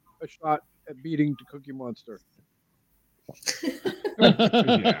have a shot at beating the Cookie Monster. I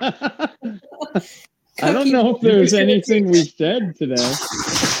don't know if there's anything we said today.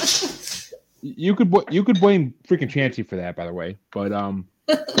 You could blame freaking Chansey for that, by the way. But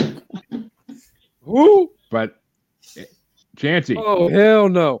who? But Chansey. Oh hell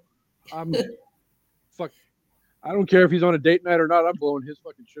no! Fuck. I don't care if he's on a date night or not. I'm blowing his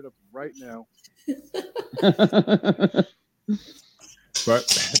fucking shit up right now.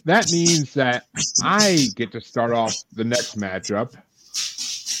 But that means that I get to start off the next matchup.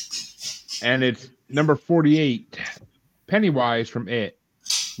 And it's number 48, Pennywise from It,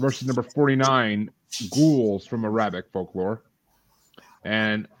 versus number 49, Ghouls from Arabic folklore.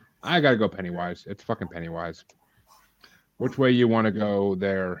 And I got to go Pennywise. It's fucking Pennywise. Which way you want to go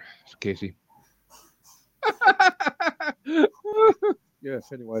there, Casey? Yeah,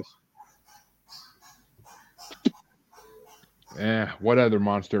 Pennywise. What other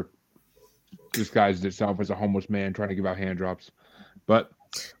monster disguised itself as a homeless man trying to give out hand drops? But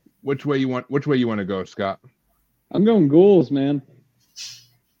which way you want to go, Scott? I'm going Ghouls, man.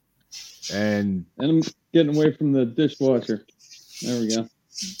 And I'm getting away from the dishwasher. There we go.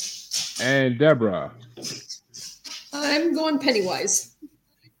 And Deborah. I'm going Pennywise.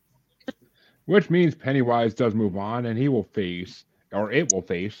 Which means Pennywise does move on, and he will face, or it will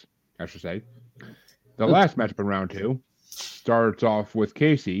face, I should say. The last matchup in round 2 starts off with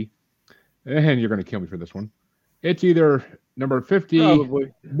Casey, and you're going to kill me for this one. It's either number 50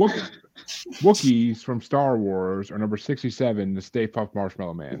 Wookiees from Star Wars or number 67, the Stay Puft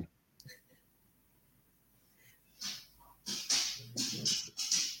Marshmallow Man.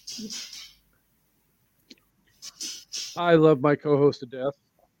 I love my co-host to death,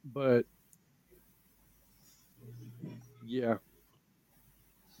 but yeah,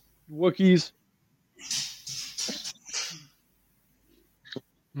 Wookiees.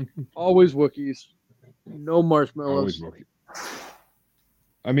 Always Wookiees. No marshmallows. Always Wookiees.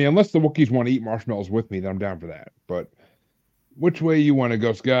 I mean, unless the Wookiees want to eat marshmallows with me, then I'm down for that. But which way you want to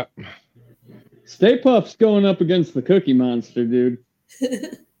go, Scott? Stay Puft's going up against the Cookie Monster, dude.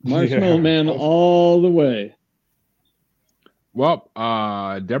 Marshmallow Man all the way. Well,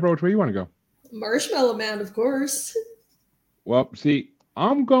 Deborah, which way you want to go? Marshmallow Man, of course. Well, see,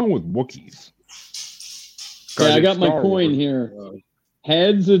 I'm going with Wookiees. Yeah, I got my coin here.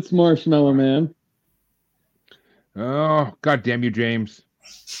 Heads, it's Marshmallow Man. Oh, God damn you, James.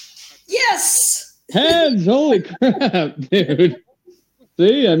 Yes! Heads! Holy crap, dude.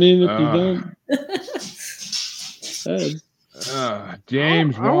 See, I mean, if you don't... Heads.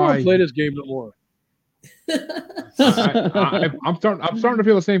 James, I don't want to play this game no more. I'm starting to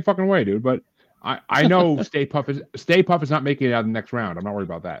feel the same fucking way, dude. But I know Stay Puft is not making it out of the next round. I'm not worried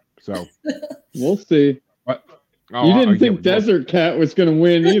about that. So we'll see. But you didn't think Desert Cat was going to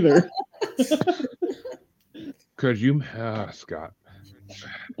win either, because you, Scott.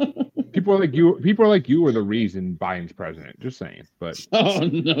 People like you are the reason Biden's president. Just saying. But oh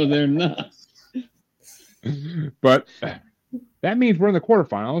no, they're not. But that means we're in the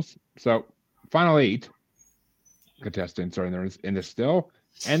quarterfinals. So final 8 contestants are in this still.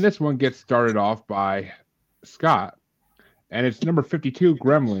 And this one gets started off by Scott. And it's number 52,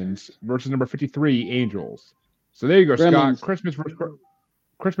 Gremlins, versus number 53, Angels. So there you go, Gremlins. Scott.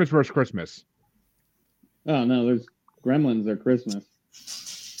 Christmas versus Christmas. Oh, no, there's Gremlins are Christmas.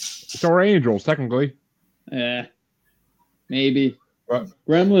 So are Angels, technically. Maybe. But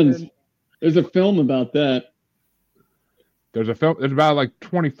Gremlins, there's a film about that. There's about like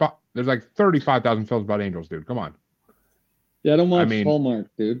 25, there's like 35,000 films about Angels, dude. Come on. Yeah, I don't watch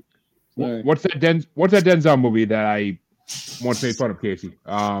Hallmark, dude. Sorry. What's that Denzel movie that I once made fun of, Casey?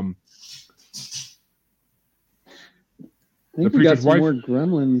 I think we got some more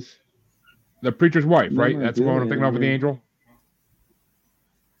Gremlins. The Preacher's Wife, right? That's the one I'm thinking of with the angel.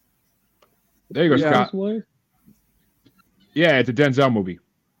 There you go, Scott. Wife? Yeah, it's a Denzel movie.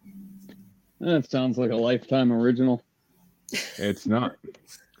 That sounds like a Lifetime original. It's not.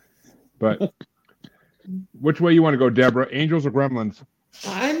 But which way you want to go, Deborah? Angels or Gremlins?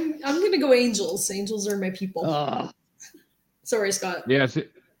 I'm gonna go Angels. Angels are my people. Sorry, Scott. Yeah,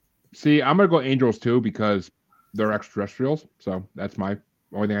 see, I'm gonna go Angels too because they're extraterrestrials. So that's my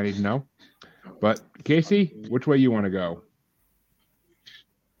only thing I need to know. But Casey, which way you want to go?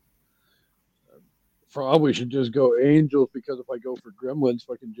 Probably should just go Angels because if I go for Gremlins,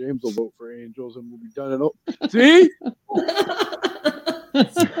 fucking James will vote for Angels and we'll be done and see?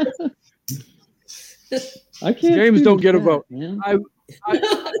 I can't. James don't get a vote. Man.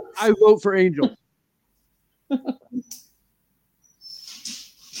 I vote for Angels.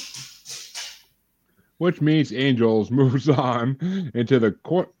 Which means Angels moves on into the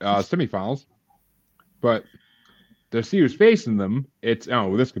semifinals. But to see who's facing them,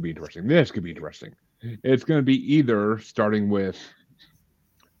 this could be interesting. It's going to be either starting with.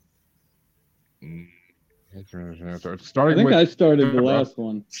 I started the last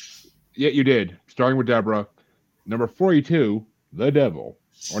one. Yeah, you did. Starting with Deborah, number 42, the Devil,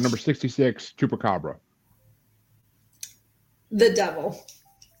 or number 66, Chupacabra. The Devil.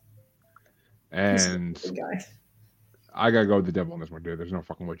 And I gotta go with the Devil on this one, dude. There's no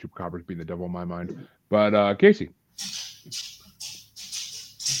fucking way Chupacabra's beating the Devil in my mind. But Casey.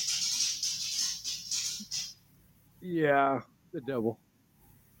 Yeah, the Devil.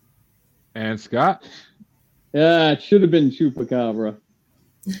 And Scott? Yeah, it should have been Chupacabra.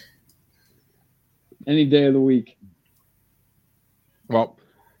 Any day of the week. Well,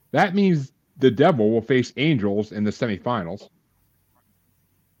 that means the Devil will face Angels in the semifinals.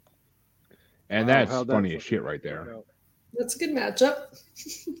 And that's funny as shit right there. That's a good matchup.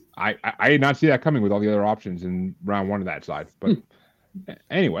 I did not see that coming with all the other options in round 1 of that side. But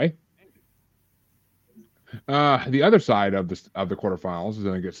anyway. The other side of the quarterfinals is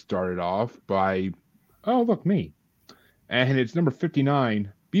going to get started off by, oh look me, and it's number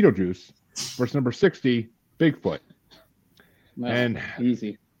 59 Beetlejuice versus number 60 Bigfoot. Wow, And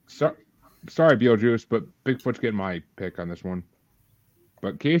easy. sorry Beetlejuice, but Bigfoot's getting my pick on this one.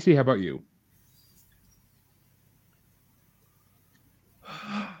 But Casey, how about you?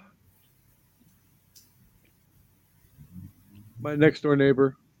 My next door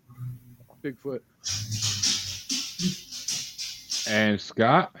neighbor, Bigfoot. And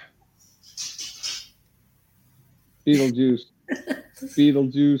Scott? Beetlejuice.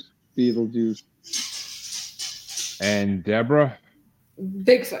 Beetlejuice. And Deborah?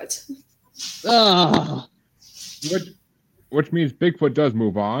 Bigfoot. Ah, Which means Bigfoot does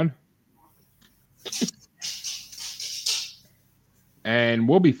move on. And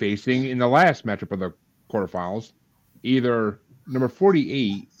we'll be facing in the last matchup of the quarterfinals either number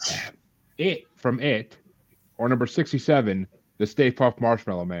 48, It from It, or number 67, the Stay Puft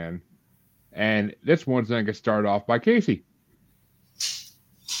Marshmallow Man. And this one's going to get started off by Casey.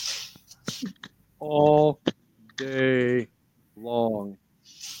 All day long.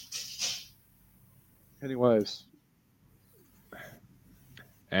 Pennywise.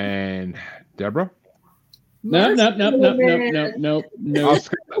 And Deborah? no. Oh,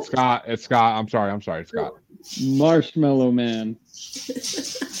 Scott. It's Scott. I'm sorry, Scott. Marshmallow Man.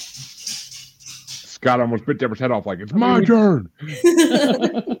 Scott almost bit Deborah's head off like, it's my turn.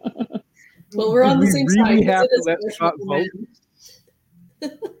 Well, we're on the same side. really 'cause have it to is let Scott Marshmallow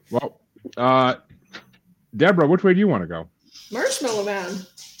Well, Deborah, which way do you want to go? Man. Marshmallow Man.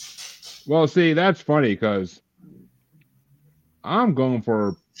 Well, see, that's funny because I'm going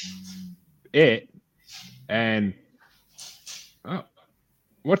for It. And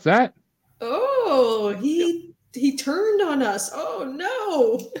what's that? Oh, he turned on us. Oh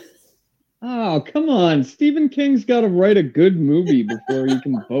no. Oh, come on. Stephen King's got to write a good movie before he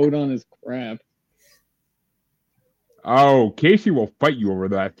can vote on his crap. Oh, Casey will fight you over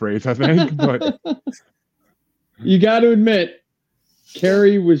that phrase, I think. But You got to admit,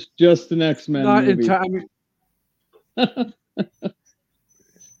 Carrie was just an X-Men Not movie. in time.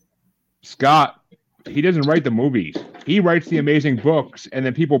 Scott, he doesn't write the movies. He writes the amazing books, and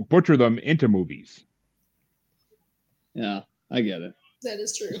then people butcher them into movies. Yeah, I get it. That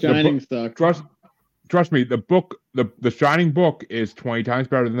is true. Shining stuff. Trust me, the book, the Shining book is 20 times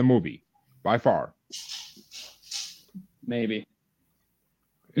better than the movie, by far. Maybe.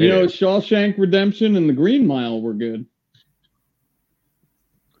 It You know, is. Shawshank Redemption and The Green Mile were good.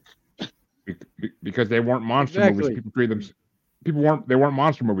 Because they weren't monster Exactly. movies. They weren't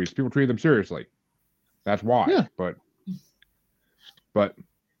monster movies. People treated them seriously. That's why. Yeah. But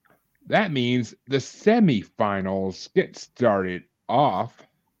that means the semifinals get started off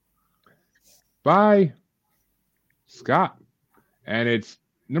by Scott. And it's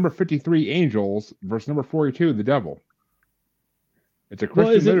number 53 Angels versus number 42 The Devil. It's a Christian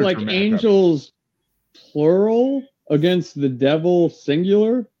Well, is it literature like matchup. angels plural against the devil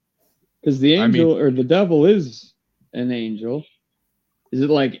singular? Because the angel or the devil is an angel. Is it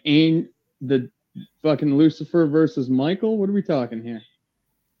like the fucking Lucifer versus Michael? What are we talking here?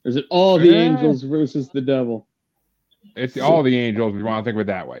 Or is it all the angels versus the devil? It's all the angels if you want to think of it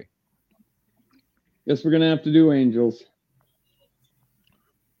that way. Guess we're gonna have to do angels.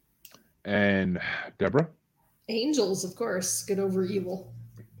 And Deborah? Angels, of course, good over evil.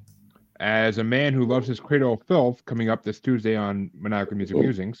 As a man who loves his cradle of filth, coming up this Tuesday on Maniacal Music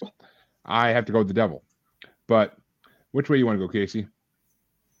Musings, I have to go with the devil. But which way you want to go, Casey?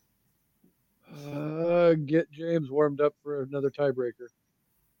 Get James warmed up for another tiebreaker.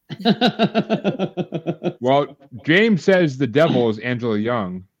 Well, James says the devil is Angela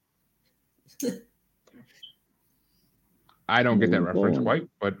Young. I don't get that reference quite,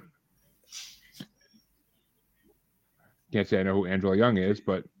 but can't say I know who Angela Young is,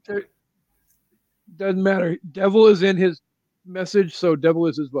 but Doesn't matter. Devil is in his message, so devil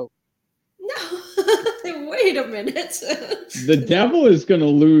is his vote. No, wait a minute. The devil is gonna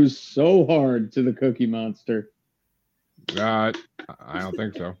lose so hard to the Cookie Monster. I don't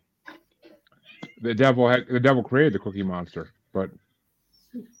think so. The devil created the Cookie Monster, but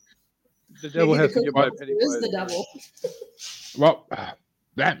The devil Maybe has the to get Cookie by Monster is the Pennywise. devil. well,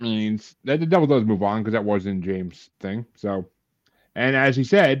 that means that the devil does move on because that was in James' thing. So, and as he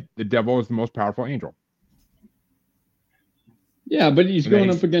said, the devil is the most powerful angel. Yeah, but he's And then going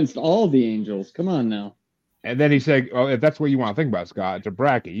he's- up against all the angels. Come on now. And then he said, "Well, if that's what you want to think about, Scott, it's a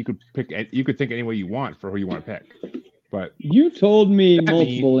bracket. You could pick. You could think any way you want for who you want to pick. But You told me That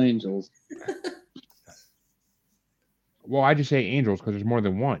multiple angels. well, I just say angels because there's more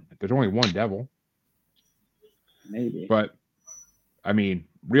than one. There's only one devil. Maybe. But, I mean,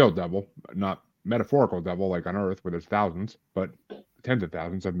 real devil, not metaphorical devil like on Earth where there's thousands, but tens of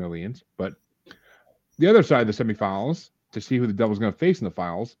thousands of millions. But the other side of the semifinals, to see who the devil's going to face in the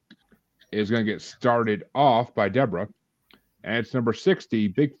finals, is going to get started off by Deborah. And it's number 60,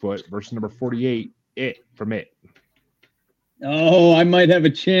 Bigfoot, versus number 48, It from It. Oh, I might have a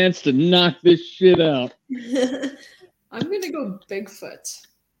chance to knock this shit out. I'm going to go Bigfoot.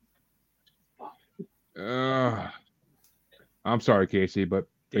 I'm sorry, Casey, but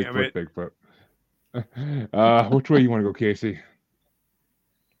Damn Bigfoot. Which way you want to go, Casey?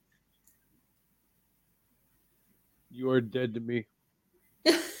 You are dead to me.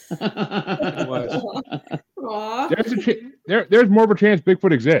 Aw. There's more of a chance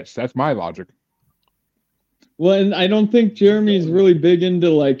Bigfoot exists. That's my logic. Well, and I don't think Jeremy's really big into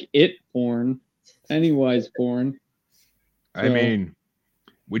like it porn, Pennywise porn. I mean,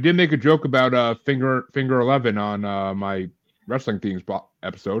 we did make a joke about finger 11 on my wrestling themes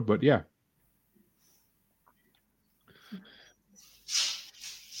episode, but yeah.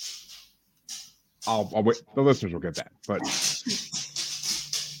 I'll wait. The listeners will get that. But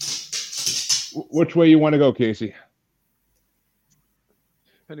which way you want to go, Casey?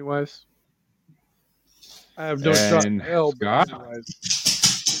 Pennywise. I have no shot in hell, but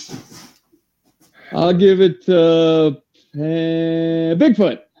Scott? I'll give it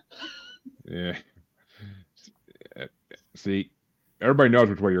Bigfoot. Yeah. See, everybody knows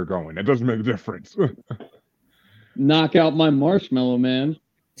which way you're going. It doesn't make a difference. Knock out my marshmallow man.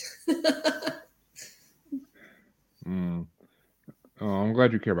 Oh, I'm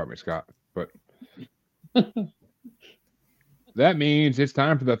glad you care about me, Scott. But that means it's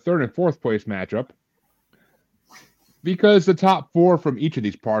time for the third and fourth place matchup. Because the top four from each of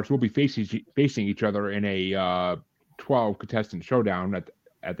these parts will be facing each other in a 12 contestant showdown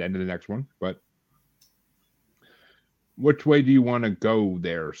at the end of the next one. But which way do you want to go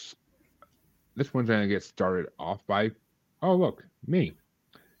there? This one's going to get started off by, oh, look, me.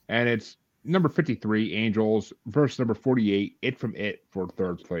 And it's number 53, Angels, versus number 48, It from It, for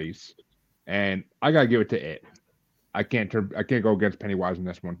third place. And I got to give it to It. I can't go against Pennywise in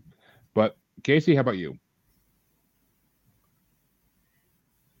this one. But Casey, how about you?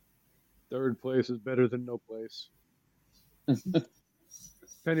 third place is better than no place.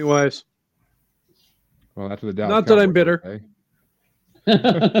 Pennywise. Well, that's what the Dallas Not that I'm bitter.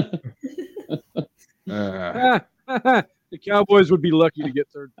 The Cowboys would be lucky to get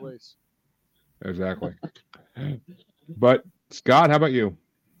third place. Exactly. But Scott, how about you?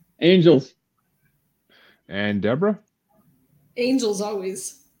 Angels. And Deborah? Angels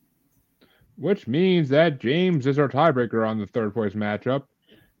always. Which means that James is our tiebreaker on the third place matchup.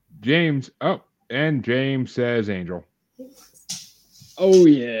 James says Angel. Oh,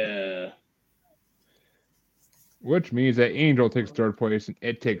 yeah. Which means that Angel takes third place and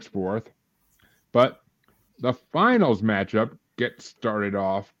It takes fourth. But the finals matchup gets started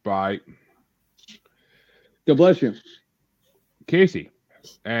off by God bless you, Casey.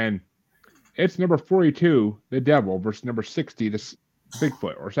 And it's number 42, the Devil, versus number 60, the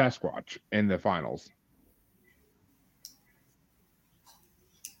Bigfoot or Sasquatch in the finals.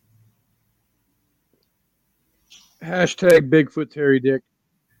 Hashtag Bigfoot Terry Dick.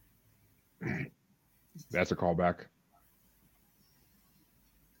 That's a callback.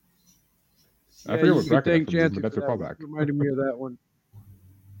 Yeah, I forget what you bracket thank that's from, Jancy but that's a for that. callback. Reminded me of that one.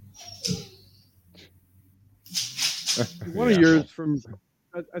 One of yours from,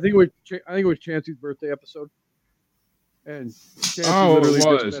 I think it was Chancey's birthday episode. And Chancey it was.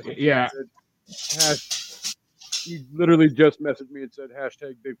 just messaged Yeah. me and said, he literally just messaged me and said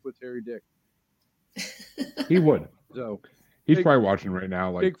hashtag Bigfoot Terry Dick. He would. So He's probably watching right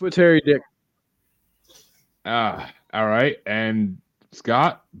now. Like, Bigfoot Terry Dick. all right. And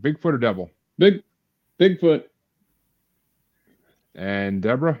Scott, Bigfoot or Devil? Bigfoot. And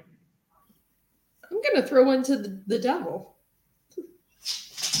Deborah? I'm going to throw one to the devil.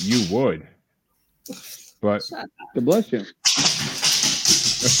 You would. But Shut up. God bless you. well,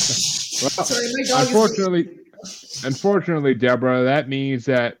 Sorry, my dog unfortunately, Deborah, that means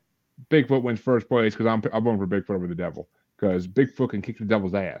that Bigfoot wins first place because I'm going for Bigfoot over the Devil because Bigfoot can kick the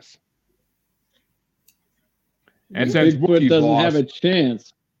Devil's ass. And since Bigfoot Wookiees doesn't lost, have a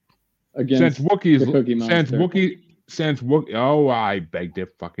chance against since Wookiees, the Cookie Monster. I beg to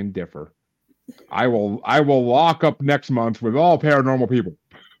fucking differ. I will lock up next month with all paranormal people.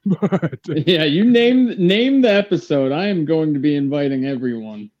 But, yeah, you name the episode. I am going to be inviting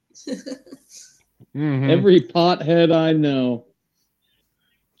everyone. mm-hmm. Every pothead I know.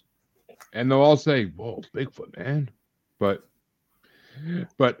 And they'll all say, "Whoa, Bigfoot, man!" But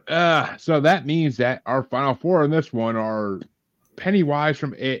But so that means that our final four in this one are Pennywise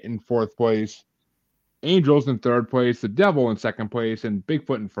from It in fourth place, Angels in third place, the Devil in second place, and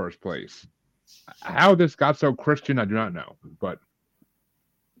Bigfoot in first place. How this got so Christian, I do not know. But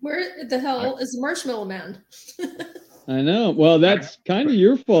where the hell is the Marshmallow Man? I know. Well, that's kind of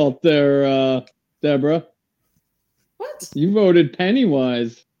your fault there, Deborah. What? You voted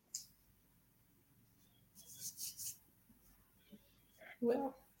Pennywise.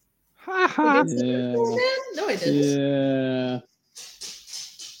 Well. Ha. Yeah. No, I didn't. Yeah.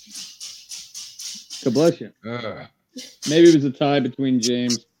 God bless you. uh, Maybe it was a tie between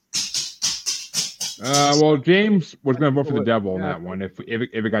James. well, James was going to vote for the Devil in that one if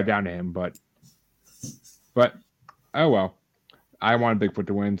it got down to him, but oh well. I wanted Bigfoot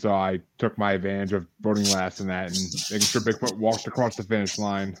to win, so I took my advantage of voting last in that and making sure Bigfoot walked across the finish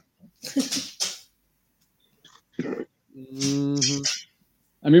line. Mm-hmm.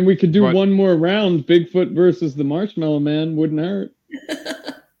 I mean, we could do one more round. Bigfoot versus the Marshmallow Man wouldn't hurt.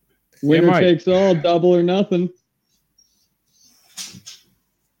 Winner takes all, double or nothing.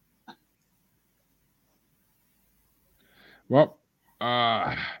 Well,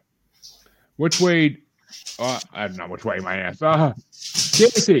 which way? I don't know which way, my ass.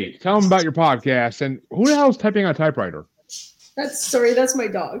 JC, tell them about your podcast. And who the hell is typing on a typewriter? That's my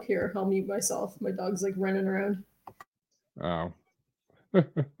dog. Here, I'll mute myself. My dog's like running around. Oh. I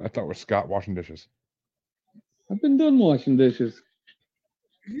thought it was Scott washing dishes. I've been done washing dishes.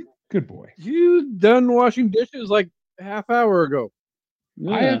 Good boy. You done washing dishes like a half hour ago.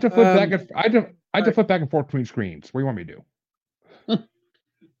 Yeah. I have to flip back and I have to flip back and forth between screens. What do you want me to do?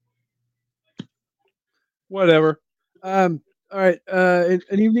 Whatever. All right. An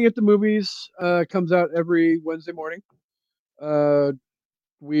Evening at the Movies comes out every Wednesday morning. What's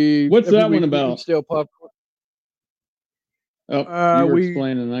that one about? Stale popcorn. Oh, you were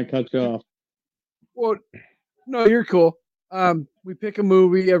explaining, and I cut you off. Well, no, you're cool. We pick a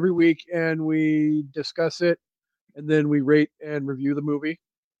movie every week and we discuss it, and then we rate and review the movie.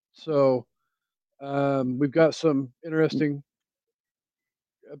 So we've got some interesting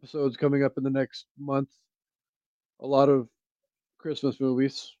episodes coming up in the next month. A lot of Christmas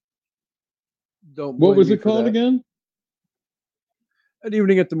movies. What was it called again? An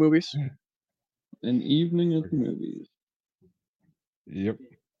Evening at the Movies. An Evening at the Movies. Yep.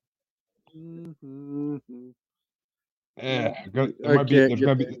 Mm-hmm. There I might be, can't there's get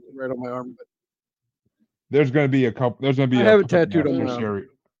gonna be, it right on my arm. But there's gonna be a couple. There's gonna be I a have it Puppet tattooed on Master my arm. series.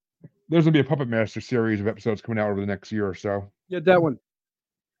 There's gonna be a Puppet Master series of episodes coming out over the next year or so. Yeah, that one.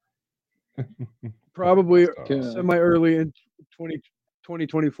 Probably semi-early in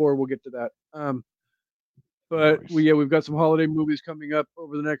 2024. We'll get to that. But Nice. we've got some holiday movies coming up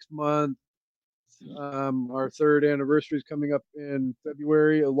over the next month. Our third anniversary is coming up in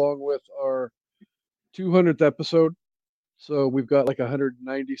February, along with our 200th episode. So we've got like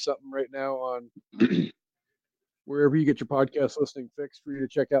 190 something right now on wherever you get your podcast listening fixed for you to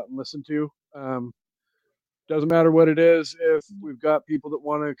check out and listen to. Doesn't matter what it is. If we've got people that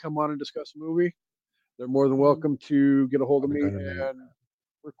want to come on and discuss a movie, they're more than welcome to get a hold of me and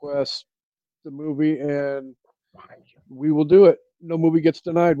request the movie, and we will do it. No movie gets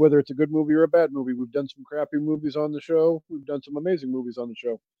denied, whether it's a good movie or a bad movie. We've done some crappy movies on the show. We've done some amazing movies on the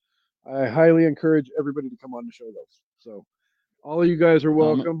show. I highly encourage everybody to come on the show, though. So all of you guys are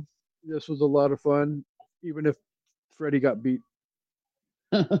welcome. This was a lot of fun, even if Freddie got beat.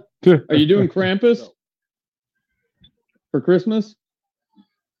 Are you doing Krampus for Christmas?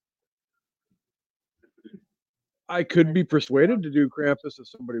 I could be persuaded to do Krampus if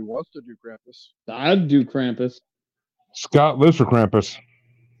somebody wants to do Krampus. I'd do Krampus. Scott lives for Krampus.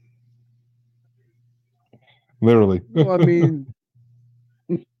 Literally. Well, I mean,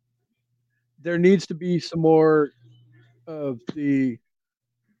 there needs to be some more of the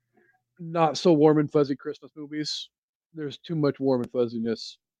not so warm and fuzzy Christmas movies. There's too much warm and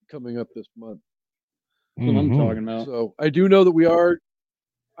fuzziness coming up this month. That's what I'm talking about. So I do know that we are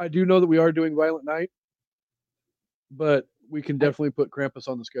doing Violent Night, but we can definitely put Krampus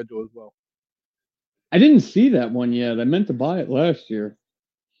on the schedule as well. I didn't see that one yet. I meant to buy it last year.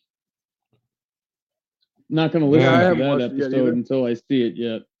 Not going to listen to that episode until I see it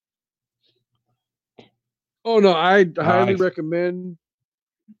yet. Oh no, I highly recommend.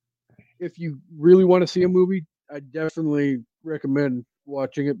 If you really want to see a movie, I definitely recommend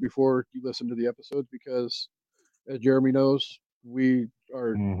watching it before you listen to the episodes, because, as Jeremy knows, we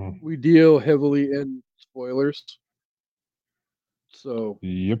deal heavily in spoilers. So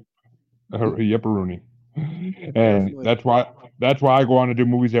Rooney. And that's why I go on to do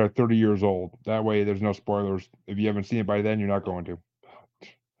movies that are 30 years old. That way there's no spoilers. If you haven't seen it by then, you're not going to.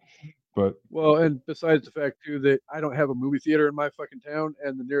 But Well, and besides the fact too that I don't have a movie theater in my fucking town,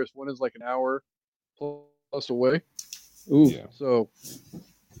 and the nearest one is like an hour plus away. Ooh. yeah, So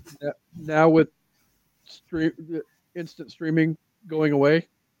now with instant streaming going away,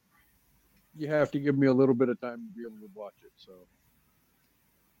 you have to give me a little bit of time to be able to watch it. So,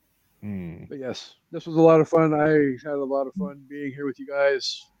 but yes, this was a lot of fun. I had a lot of fun being here with you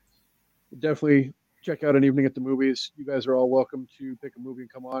guys. Definitely check out An Evening at the Movies. You guys are all welcome to pick a movie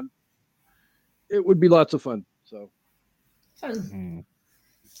and come on. It would be lots of fun. So, Fun.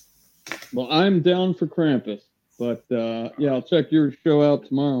 Well, I'm down for Krampus, but yeah, I'll check your show out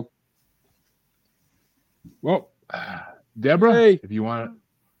tomorrow. well, Deborah, Hey. if you want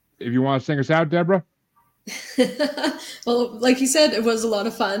to sing us out, Deborah. Well, like you said, it was a lot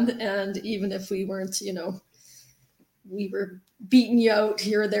of fun, and even if we weren't, we were beating you out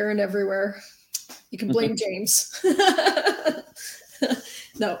here, there, and everywhere. You can blame James.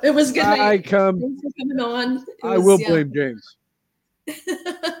 No, it was good. Thanks for coming on. I will blame James.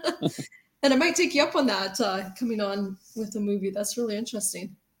 And I might take you up on that, coming on with a movie. That's really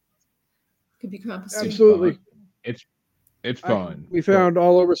interesting. Could be Krampus. Absolutely. It's fun. We found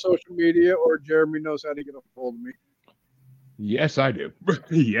all over social media, or Jeremy knows how to get a hold of me. Yes, I do.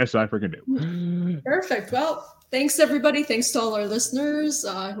 Yes, I freaking do. Perfect. Well, thanks everybody. Thanks to all our listeners.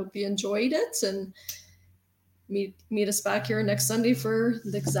 I hope you enjoyed it, and meet us back here next Sunday for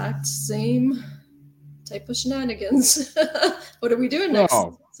the exact same type of shenanigans. What are we doing next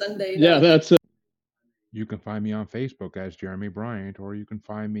Sunday? Yeah, that's it. You can find me on Facebook as Jeremy Bryant, or you can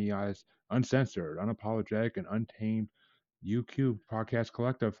find me as Uncensored, Unapologetic, and Untamed UQ Podcast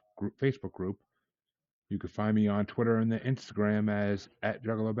Collective Facebook group. You can find me on Twitter and the Instagram as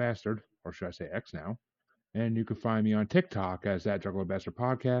 @JuggaloBastard, or should I say X now. And you can find me on TikTok as @JuggaloBastard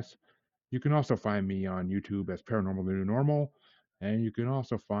Podcast. You can also find me on YouTube as Paranormal The New Normal. And you can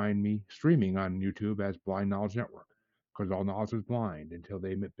also find me streaming on YouTube as Blind Knowledge Network, because all knowledge is blind until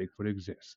they admit Bigfoot exists.